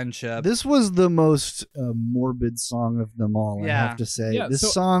friendship. This was the most morbid song of them all, I have to say. Yeah,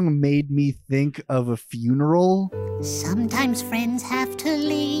 this song made me think of a funeral. Sometimes friends have to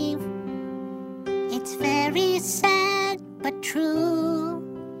leave. It's very sad, but true.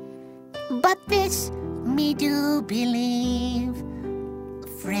 But this me do believe.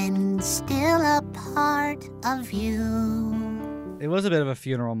 Friends still a part of you. It was a bit of a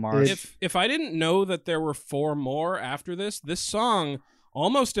funeral march. If I didn't know that there were 4 more after this song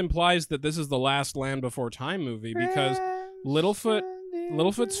almost implies that this is the last Land Before Time movie, because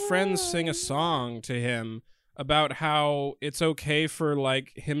Littlefoot's friends sing a song to him about how it's okay for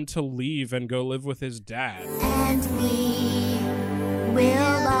like him to leave and go live with his dad. And we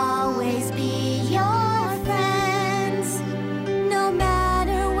will always be your friends, no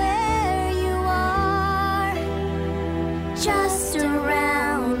matter where you are, just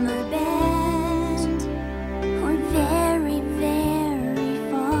around the bend, or very,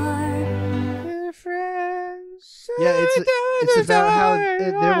 very far. We're friends. Yeah, it's about how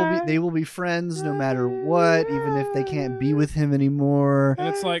they will be friends no matter what, even if they can't be with him anymore. And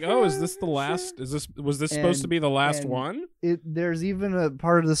it's like, oh, is this the last? Was this supposed to be the last one? There's even a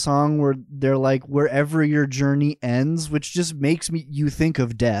part of the song where they're like, wherever your journey ends, which just makes you think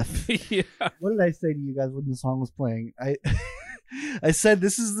of death. Yeah. What did I say to you guys when the song was playing? I said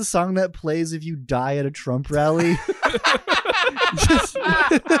this is the song that plays if you die at a Trump rally.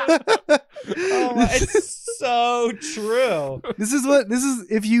 It's so true. This is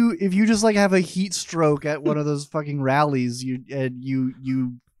if you just like have a heat stroke at one of those fucking rallies, you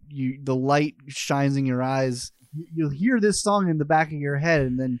the light shines in your eyes. You'll hear this song in the back of your head,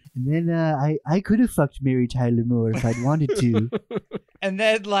 and then I could have fucked Mary Tyler Moore if I'd wanted to. And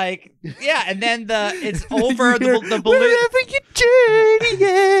then and then it's over the balloon. Wherever your journey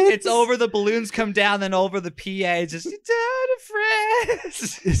ends. It's over. The balloons come down, then over the PA. Just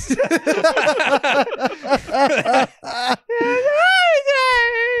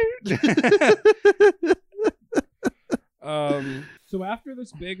So after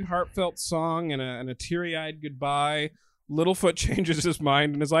this big heartfelt song and a teary-eyed goodbye, Littlefoot changes his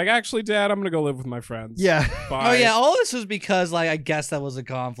mind and is like, actually, Dad, I'm going to go live with my friends. Yeah. Bye. Oh, yeah. All this was because, like, I guess that was a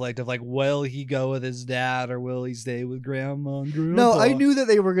conflict of, like, will he go with his dad or will he stay with Grandma and Grandpa? No, I knew that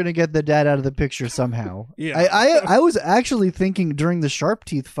they were going to get the dad out of the picture somehow. Yeah. I was actually thinking during the Sharp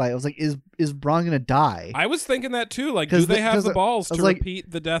Teeth fight, I was like, is Bronn going to die? I was thinking that too. Like, do they have the balls to like,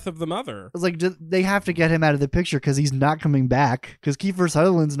 repeat the death of the mother? I was like, they have to get him out of the picture because he's not coming back. Because Kiefer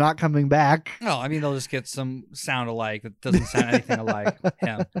Sutherland's not coming back. No, I mean, they'll just get some sound alike that doesn't sound anything like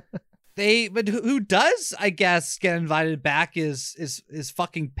him. But who does, I guess, get invited back is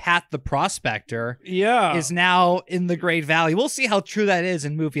fucking Pat the Prospector. Yeah. Is now in the Great Valley. We'll see how true that is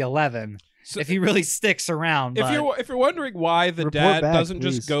in movie 11. So, if he really sticks around. If you're wondering why the dad doesn't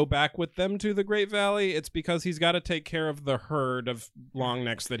just go back with them to the Great Valley, it's because he's got to take care of the herd of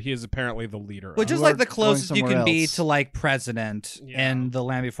Longnecks that he is apparently the leader of. Which is like the closest you can be to like president in the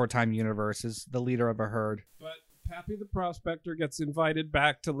Land Before Time universe, is the leader of a herd. But Pappy the Prospector gets invited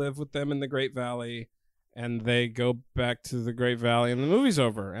back to live with them in the Great Valley, and they go back to the Great Valley, and the movie's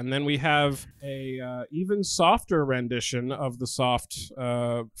over. And then we have a even softer rendition of the soft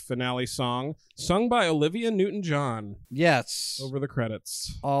finale song, sung by Olivia Newton-John. Yes. Over the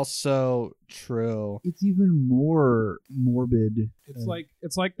credits. Also true. It's even more morbid.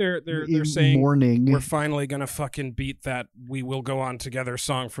 It's like they're saying, mourning. We're finally gonna fucking beat that "We Will Go On Together"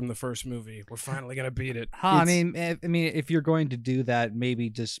 song from the first movie. We're finally gonna beat it. I mean, if you're going to do that, maybe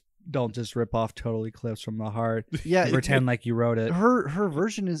don't just rip off Total Eclipse from the Heart. Yeah, pretend like you wrote it. Her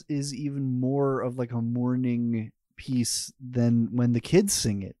version is even more of like a mourning piece than when the kids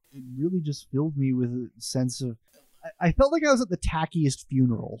sing it. It really just filled me with a sense of. I felt like I was at the tackiest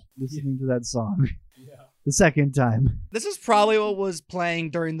funeral listening to that song. Yeah. the second time. This is probably what was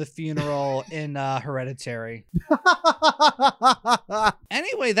playing during the funeral in Hereditary.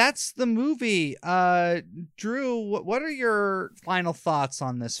 Anyway, that's the movie. Drew, what are your final thoughts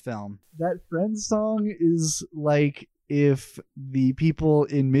on this film? That Friends song is like if the people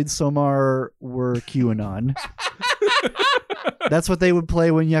in Midsommar were QAnon. That's what they would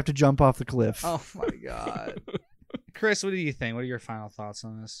play when you have to jump off the cliff. Oh my God. Chris, what do you think? What are your final thoughts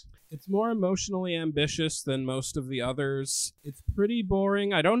on this? It's more emotionally ambitious than most of the others. It's pretty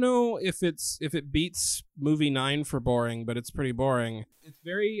boring. I don't know if it beats movie 9 for boring, but it's pretty boring. It's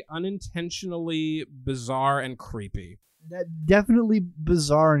very unintentionally bizarre and creepy. That definitely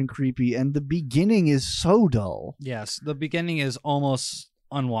bizarre and creepy, and the beginning is so dull. Yes, the beginning is almost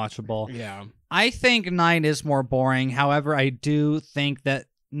unwatchable. Yeah. I think 9 is more boring. However, I do think that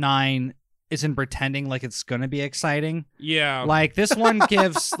 9 isn't pretending like it's gonna be exciting. Yeah. Like this one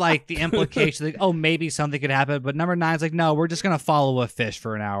gives like the implication that, oh, maybe something could happen, but number 9 is like, no, we're just gonna follow a fish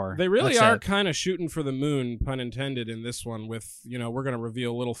for an hour. They really That's are it. kind of shooting for the moon, pun intended, in this one with, we're gonna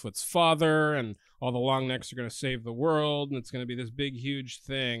reveal Littlefoot's father and all the long necks are gonna save the world and it's gonna be this big huge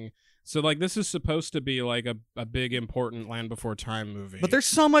thing. So, like, this is supposed to be, like, a big, important Land Before Time movie. But there's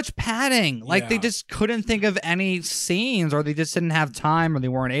so much padding. Like, they Yeah. just couldn't think of any scenes, or they just didn't have time, or they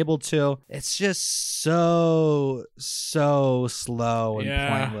weren't able to. It's just so slow and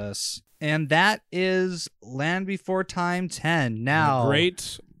Yeah. pointless. And that is Land Before Time 10. Now, The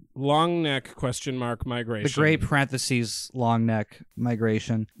great long neck migration. the great parentheses long neck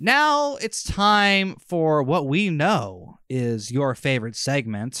migration. Now it's time for what we know is your favorite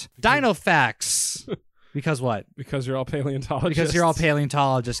segment, Dino Facts. Because what? Because you're all paleontologists. Because you're all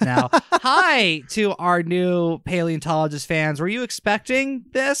paleontologists now. Hi to our new paleontologist fans. Were you expecting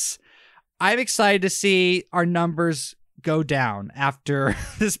this? I'm excited to see our numbers go down after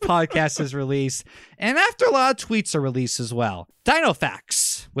this podcast is released and after a lot of tweets are released as well. Dino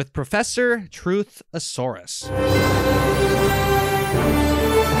Facts with Professor Truth-osaurus.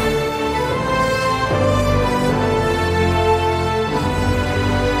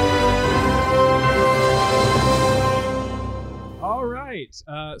 All right.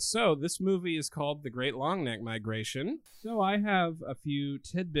 So this movie is called The Great Longneck Migration. So I have a few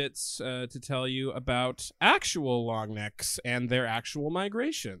tidbits to tell you about actual longnecks and their actual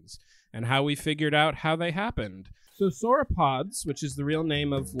migrations and how we figured out how they happened. So sauropods, which is the real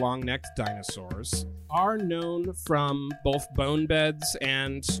name of long-necked dinosaurs, are known from both bone beds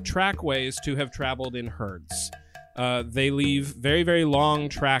and trackways to have traveled in herds. They leave very, very long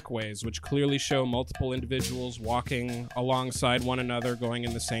trackways, which clearly show multiple individuals walking alongside one another, going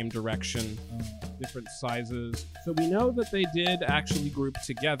in the same direction, different sizes. So we know that they did actually group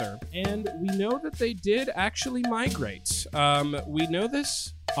together, and we know that they did actually migrate. We know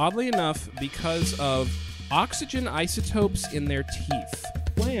this, oddly enough, because of oxygen isotopes in their teeth.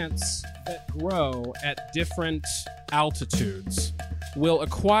 Plants that grow at different altitudes will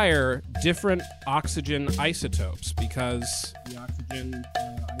acquire different oxygen isotopes because the oxygen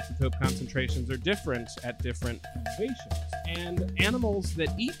isotope concentrations are different at different elevations. And animals that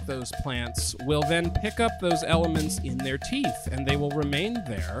eat those plants will then pick up those elements in their teeth, and they will remain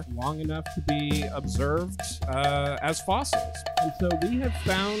there long enough to be observed as fossils. And so we have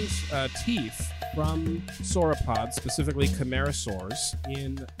found teeth from sauropods, specifically chimerosaurs,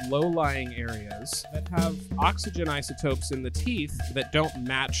 in low-lying areas that have oxygen isotopes in the teeth that don't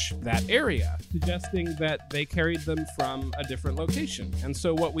match that area, suggesting that they carried them from a different location. And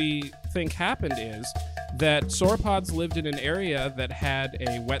so what we think happened is that sauropods lived in an area that had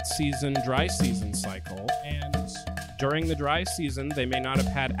a wet season, dry season cycle, and during the dry season, they may not have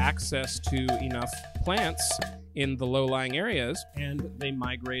had access to enough plants in the low-lying areas, and they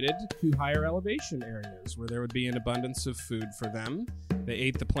migrated to higher elevation areas where there would be an abundance of food for them. They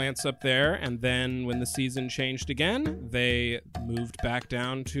ate the plants up there, and then when the season changed again, they moved back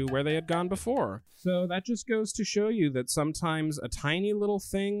down to where they had gone before. So that just goes to show you that sometimes a tiny little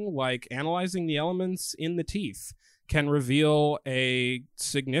thing like analyzing the elements in the teeth can reveal a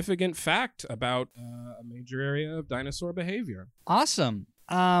significant fact about a major area of dinosaur behavior. Awesome.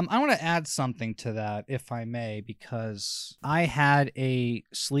 I want to add something to that, if I may, because I had a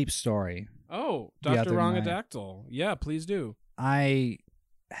sleep story. Oh, the Dr. other night. Rongadactyl. Yeah, please do. I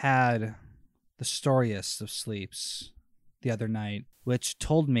had the storiest of sleeps the other night, which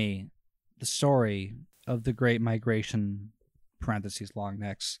told me the story of the Great Migration, parentheses, long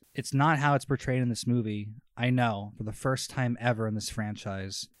necks. It's not how it's portrayed in this movie. I know, for the first time ever in this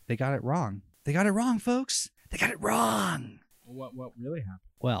franchise, they got it wrong. They got it wrong, folks. They got it wrong. What really happened?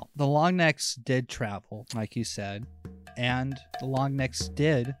 Well, the Longnecks did travel, like you said, and the Longnecks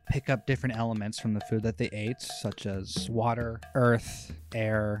did pick up different elements from the food that they ate, such as water, earth,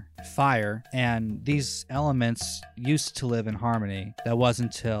 air, fire, and these elements used to live in harmony. That was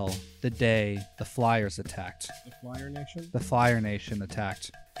until the day the Flyers attacked. The Flyer Nation? The Flyer Nation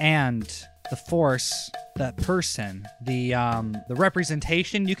attacked. And the Force, that person, the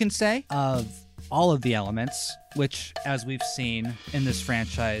representation, you can say, of all of the elements, which, as we've seen in this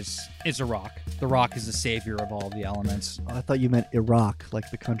franchise, is a rock. The rock is the savior of all of the elements. Oh, I thought you meant Iraq, like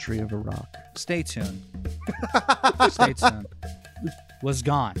the country of Iraq. Stay tuned. Stay tuned. Was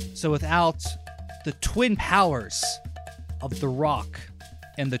gone. So without the twin powers of the rock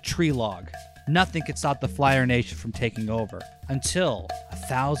and the tree log, nothing could stop the Flyer Nation from taking over. Until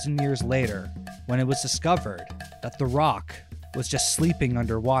 1,000 years later, when it was discovered that the rock was just sleeping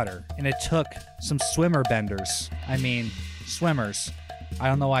underwater, and it took some swimmer benders. I mean, swimmers. I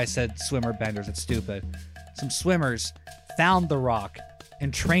don't know why I said swimmer benders. It's stupid. Some swimmers found the rock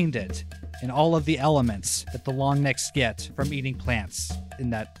and trained it in all of the elements that the Longnecks get from eating plants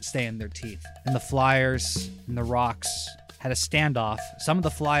and that stay in their teeth. And the Flyers and the rocks had a standoff. Some of the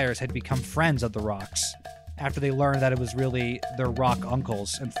Flyers had become friends of the rocks after they learned that it was really their rock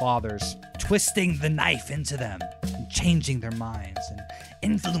uncles and fathers twisting the knife into them and changing their minds and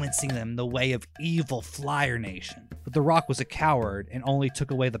influencing them the way of evil Flyer Nation. But the rock was a coward and only took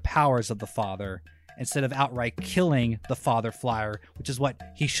away the powers of the father instead of outright killing the father Flyer, which is what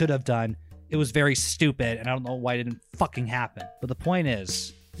he should have done. It was very stupid, and I don't know why it didn't fucking happen. But the point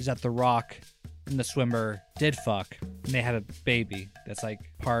is that the rock and the swimmer did fuck, and they had a baby that's like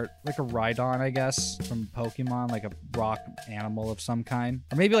part like a Rhydon, I guess, from Pokemon, like a rock animal of some kind,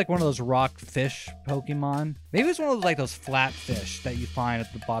 or maybe like one of those rock fish Pokemon. Maybe it's one of those like those flat fish that you find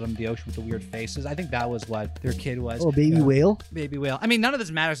at the bottom of the ocean with the weird faces. I think that was what their kid was. Oh, baby whale. Baby whale. I mean, none of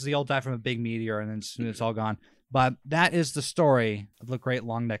this matters because they all died from a big meteor, and then soon it's all gone. But that is the story of the Great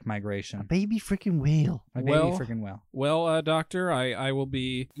Longneck Migration. A baby freaking whale. My baby freaking whale. Well, Doctor, I will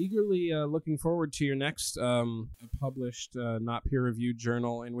be eagerly looking forward to your next published, not peer-reviewed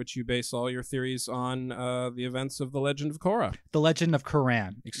journal in which you base all your theories on the events of The Legend of Korra. The Legend of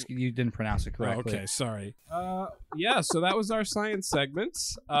Korran. You didn't pronounce it correctly. Oh, okay, sorry. Yeah, so that was our science segment.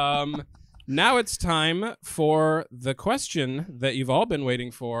 Now it's time for the question that you've all been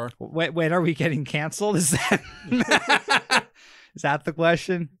waiting for. Wait, are we getting canceled? Is that is that the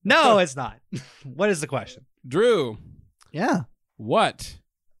question? No, it's not. What is the question? Drew. Yeah. What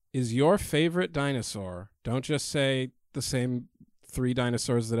is your favorite dinosaur? Don't just say the same 3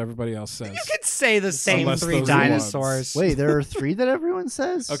 dinosaurs that everybody else says. You could say the same Unless 3 those are dinosaurs. Wait, there are 3 that everyone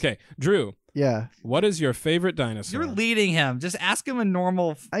says? Okay, Drew. Yeah. What is your favorite dinosaur? You're leading him. Just ask him a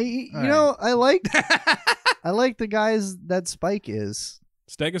normal. I like the guys that Spike is.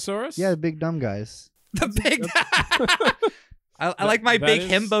 Stegosaurus? Yeah, the big dumb guys. The big. I like my big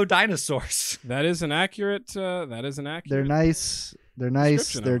himbo dinosaurs. That is an accurate. They're nice. They're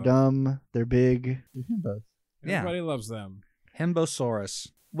nice. They're dumb. They're big. They're himbos. Everybody loves them.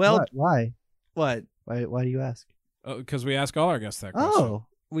 Himbosaurus. Well, why? What? Why do you ask? Oh, because we ask all our guests that question. Oh.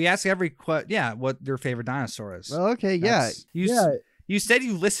 We ask every what your favorite dinosaur is. Well, okay, yeah. You said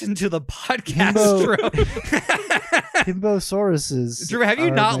you listened to the podcast, Drew. Himbosauruses. Drew, have you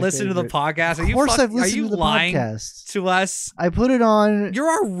not listened to the podcast? Of course I've listened to the lying podcast. To us? I put it on. You're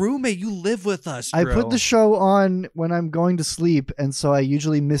our roommate. You live with us, Drew. I put the show on when I'm going to sleep, and so I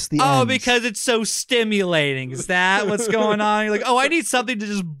usually miss the end. Because it's so stimulating. Is that what's going on? You're like, I need something to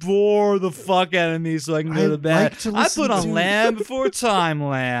just bore the fuck out of me so I can go to bed. I put on Land Before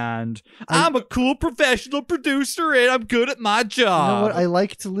Timeland. I'm a cool professional producer, and I'm good at my job. You know what? I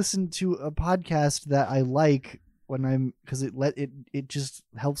like to listen to a podcast that I like when I'm because it just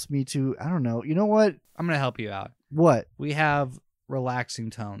helps me to I don't know. You know what? I'm gonna help you out. What? We have relaxing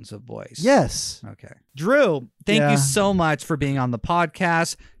tones of voice. Yes. Okay. Drew, thank you so much for being on the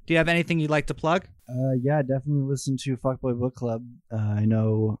podcast. Do you have anything you'd like to plug? Yeah, definitely listen to Fuckboy Book Club. I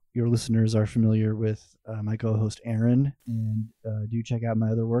know your listeners are familiar with my co-host Aaron, and do check out my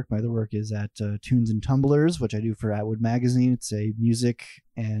other work. My other work is at Tunes and Tumblers, which I do for Atwood Magazine. It's a music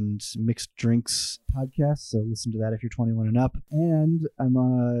and mixed drinks podcast, so listen to that if you're 21 and up. And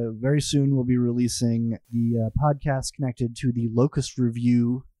I'm very soon will be releasing the podcast connected to the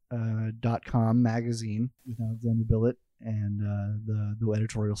LocustReview.com magazine with Alexander Billett and the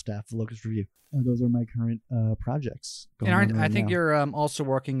editorial staff, the Locust Review. Those are my current projects. And I think you're also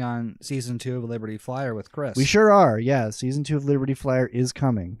working on season 2 of Liberty Flyer with Chris. We sure are. Yeah, season 2 of Liberty Flyer is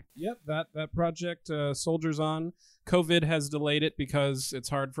coming. Yep, that project soldiers on. COVID has delayed it because it's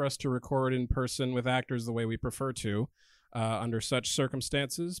hard for us to record in person with actors the way we prefer to. under such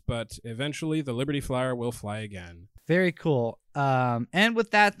circumstances, but eventually the Liberty Flyer will fly again. Very cool. And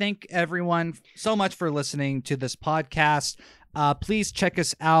with that, thank everyone so much for listening to this podcast. Please check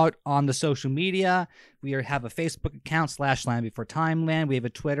us out on the social media. We have a Facebook account /Land Before Timeland. We have a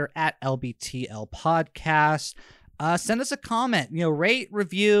Twitter @LBTL Podcast. Send us a comment, rate,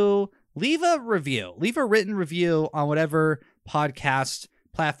 review, leave a written review on whatever podcast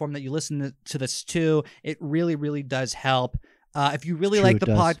platform that you listen to this to. It really, really does help. If you really like the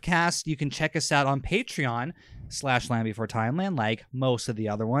podcast, you can check us out on Patreon /Land Before Timeland, like most of the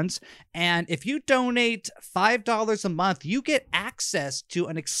other ones. And if you donate $5 a month, you get access to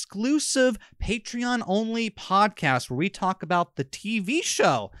an exclusive Patreon-only podcast where we talk about the TV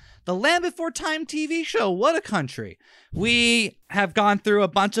show, the Land Before Time TV show. What a country. We have gone through a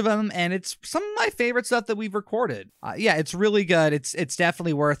bunch of them, and it's some of my favorite stuff that we've recorded. Yeah, it's really good. It's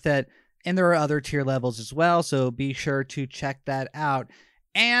definitely worth it. And there are other tier levels as well, so be sure to check that out.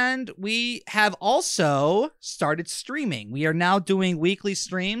 And we have also started streaming. We are now doing weekly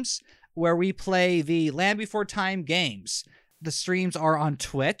streams where we play the Land Before Time games. The streams are on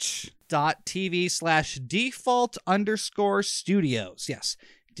twitch.tv/default_studios. Yes,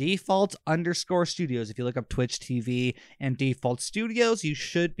 default_studios. If you look up Twitch TV and Default Studios, you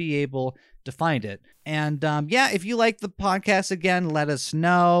should be able to find it. And if you like the podcast, again, let us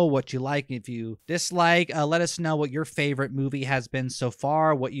know what you like. If you dislike, let us know what your favorite movie has been so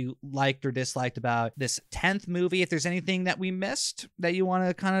far, what you liked or disliked about this 10th movie. If there's anything that we missed that you want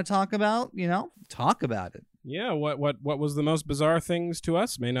to kind of talk about, talk about it. Yeah, what was the most bizarre things to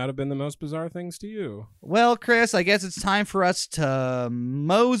us may not have been the most bizarre things to you. Well, Chris, I guess it's time for us to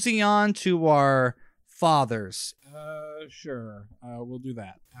mosey on to our fathers. Sure. We'll do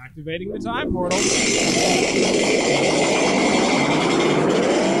that. Activating the time portal.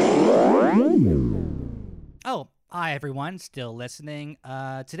 Oh, hi everyone, still listening.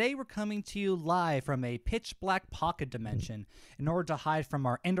 Today we're coming to you live from a pitch black pocket dimension in order to hide from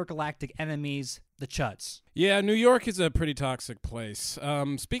our intergalactic enemies, the Chuds. Yeah, New York is a pretty toxic place.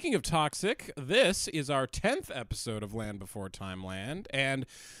 Speaking of toxic, this is our 10th episode of Land Before Timeland, and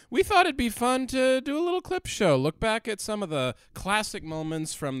we thought it'd be fun to do a little clip show, look back at some of the classic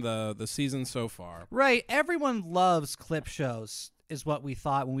moments from the season so far. Right, everyone loves clip shows, is what we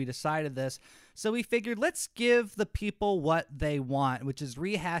thought when we decided this. So we figured, let's give the people what they want, which is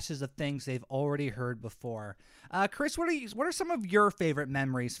rehashes of things they've already heard before. Chris, what are some of your favorite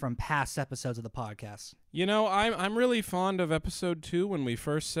memories from past episodes of the podcast? I'm really fond of episode 2 when we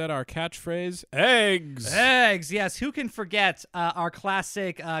first said our catchphrase, eggs. Eggs, yes. Who can forget our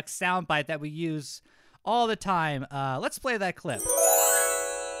classic soundbite that we use all the time? Let's play that clip.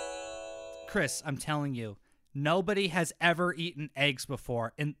 Chris, I'm telling you, nobody has ever eaten eggs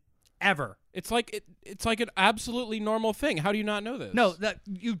before, ever. It's like an absolutely normal thing. How do you not know this? No, that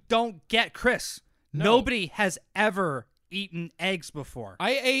you don't get, Chris. No. Nobody has ever eaten eggs before.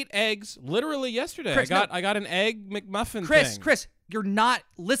 I ate eggs literally yesterday. Chris, I got an egg McMuffin thing. Chris, you're not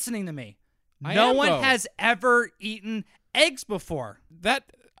listening to me. No one has ever eaten eggs before.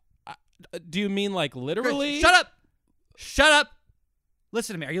 Do you mean like literally? Chris, shut up.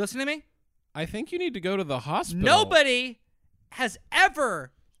 Listen to me. Are you listening to me? I think you need to go to the hospital. Nobody has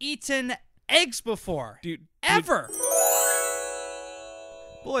ever eaten eggs before. Ever.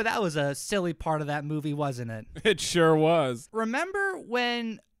 Boy, that was a silly part of that movie, wasn't it? It sure was. Remember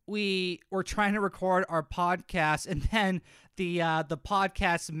when we were trying to record our podcast and then the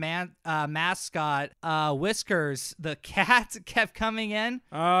podcast mascot, Whiskers, the cat, kept coming in?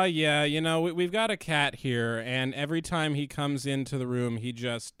 Yeah. We've got a cat here, and every time he comes into the room, he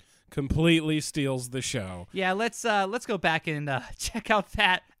just completely steals the show. Yeah, let's go back and check out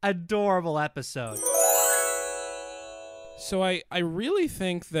that adorable episode. So I really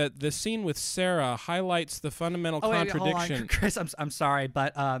think that the scene with Sarah highlights the fundamental contradiction. Hold on, Chris, I'm sorry,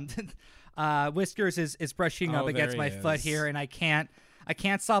 but Whiskers is brushing up against my foot here, and I can't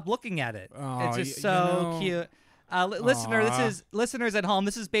stop looking at it. It's just so cute. Listeners at home,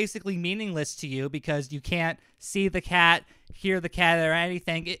 this is basically meaningless to you because you can't see the cat, hear the cat, or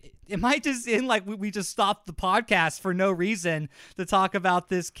anything. It might just end like we just stopped the podcast for no reason to talk about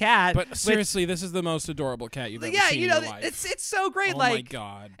this cat. But seriously, this is the most adorable cat you've ever seen in your life. It's so great. Oh my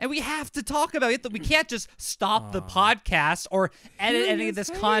God. And we have to talk about it. We can't just stop the podcast or edit any of this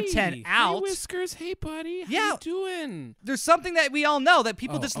content out. Hey, Whiskers. Hey, buddy. How you doing? There's something that we all know, that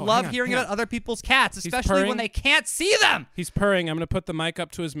people just love hearing about other people's cats, especially when they can't see them. He's purring. I'm going to put the mic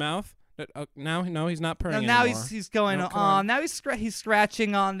up to his mouth. No, he's not purring now anymore. He's going on. Now he's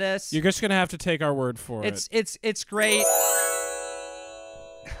scratching on this. You're just gonna have to take our word for it. It's great.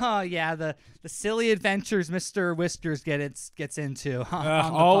 Oh yeah, the silly adventures Mr. Whiskers gets into on the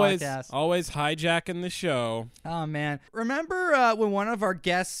podcast. Always hijacking the show. Oh man, remember when one of our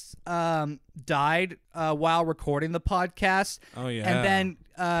guests died while recording the podcast? Oh yeah, and then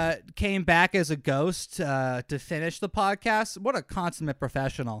came back as a ghost to finish the podcast. What a consummate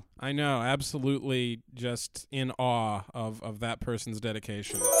professional! I know, absolutely, just in awe of that person's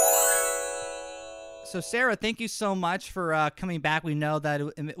dedication. So, Sarah, thank you so much for coming back. We know that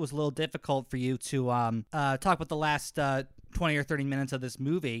it was a little difficult for you to talk about the last 20 or 30 minutes of this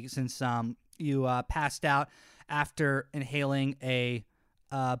movie since you passed out after inhaling a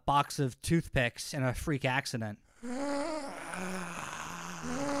box of toothpicks in a freak accident.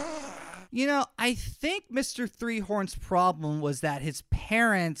 You know, I think Mr. Three-Horn's problem was that his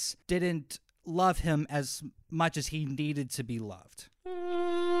parents didn't love him as much as he needed to be loved.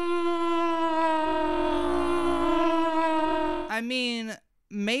 I mean,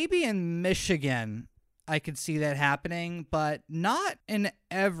 maybe in Michigan I could see that happening, but not in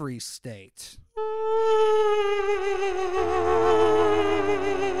every state.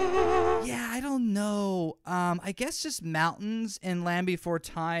 Yeah, I don't know. I guess just mountains in Land Before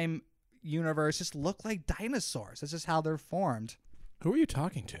Time universe just look like dinosaurs. That's just how they're formed. Who are you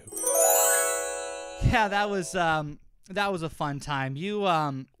talking to? Yeah, that was a fun time.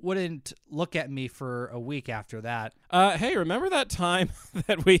 You wouldn't look at me for a week after that. Hey, remember that time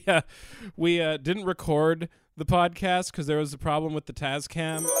that we didn't record the podcast because there was a problem with the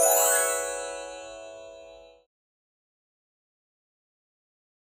Tascam?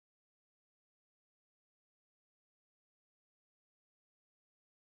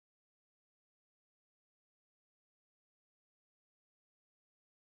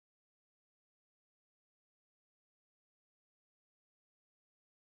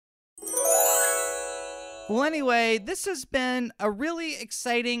 Well, anyway, this has been a really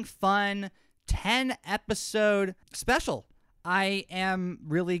exciting, fun 10-episode special. I am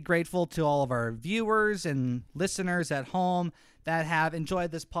really grateful to all of our viewers and listeners at home that have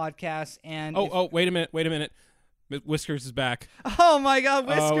enjoyed this podcast. And wait a minute. Whiskers is back. Oh my God,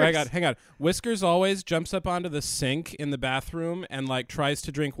 Whiskers! Oh, hang on. Whiskers always jumps up onto the sink in the bathroom and like tries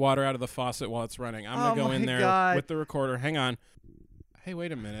to drink water out of the faucet while it's running. I'm gonna go in there with the recorder. Hang on. Hey,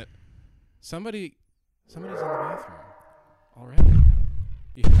 wait a minute. Somebody's in the bathroom already.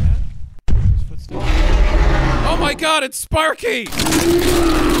 You hear that? Those footsteps. Oh my God! It's Sparky!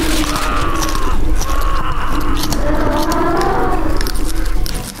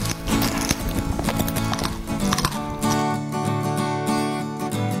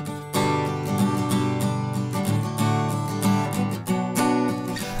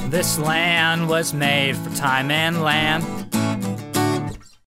 This land was made for time and land.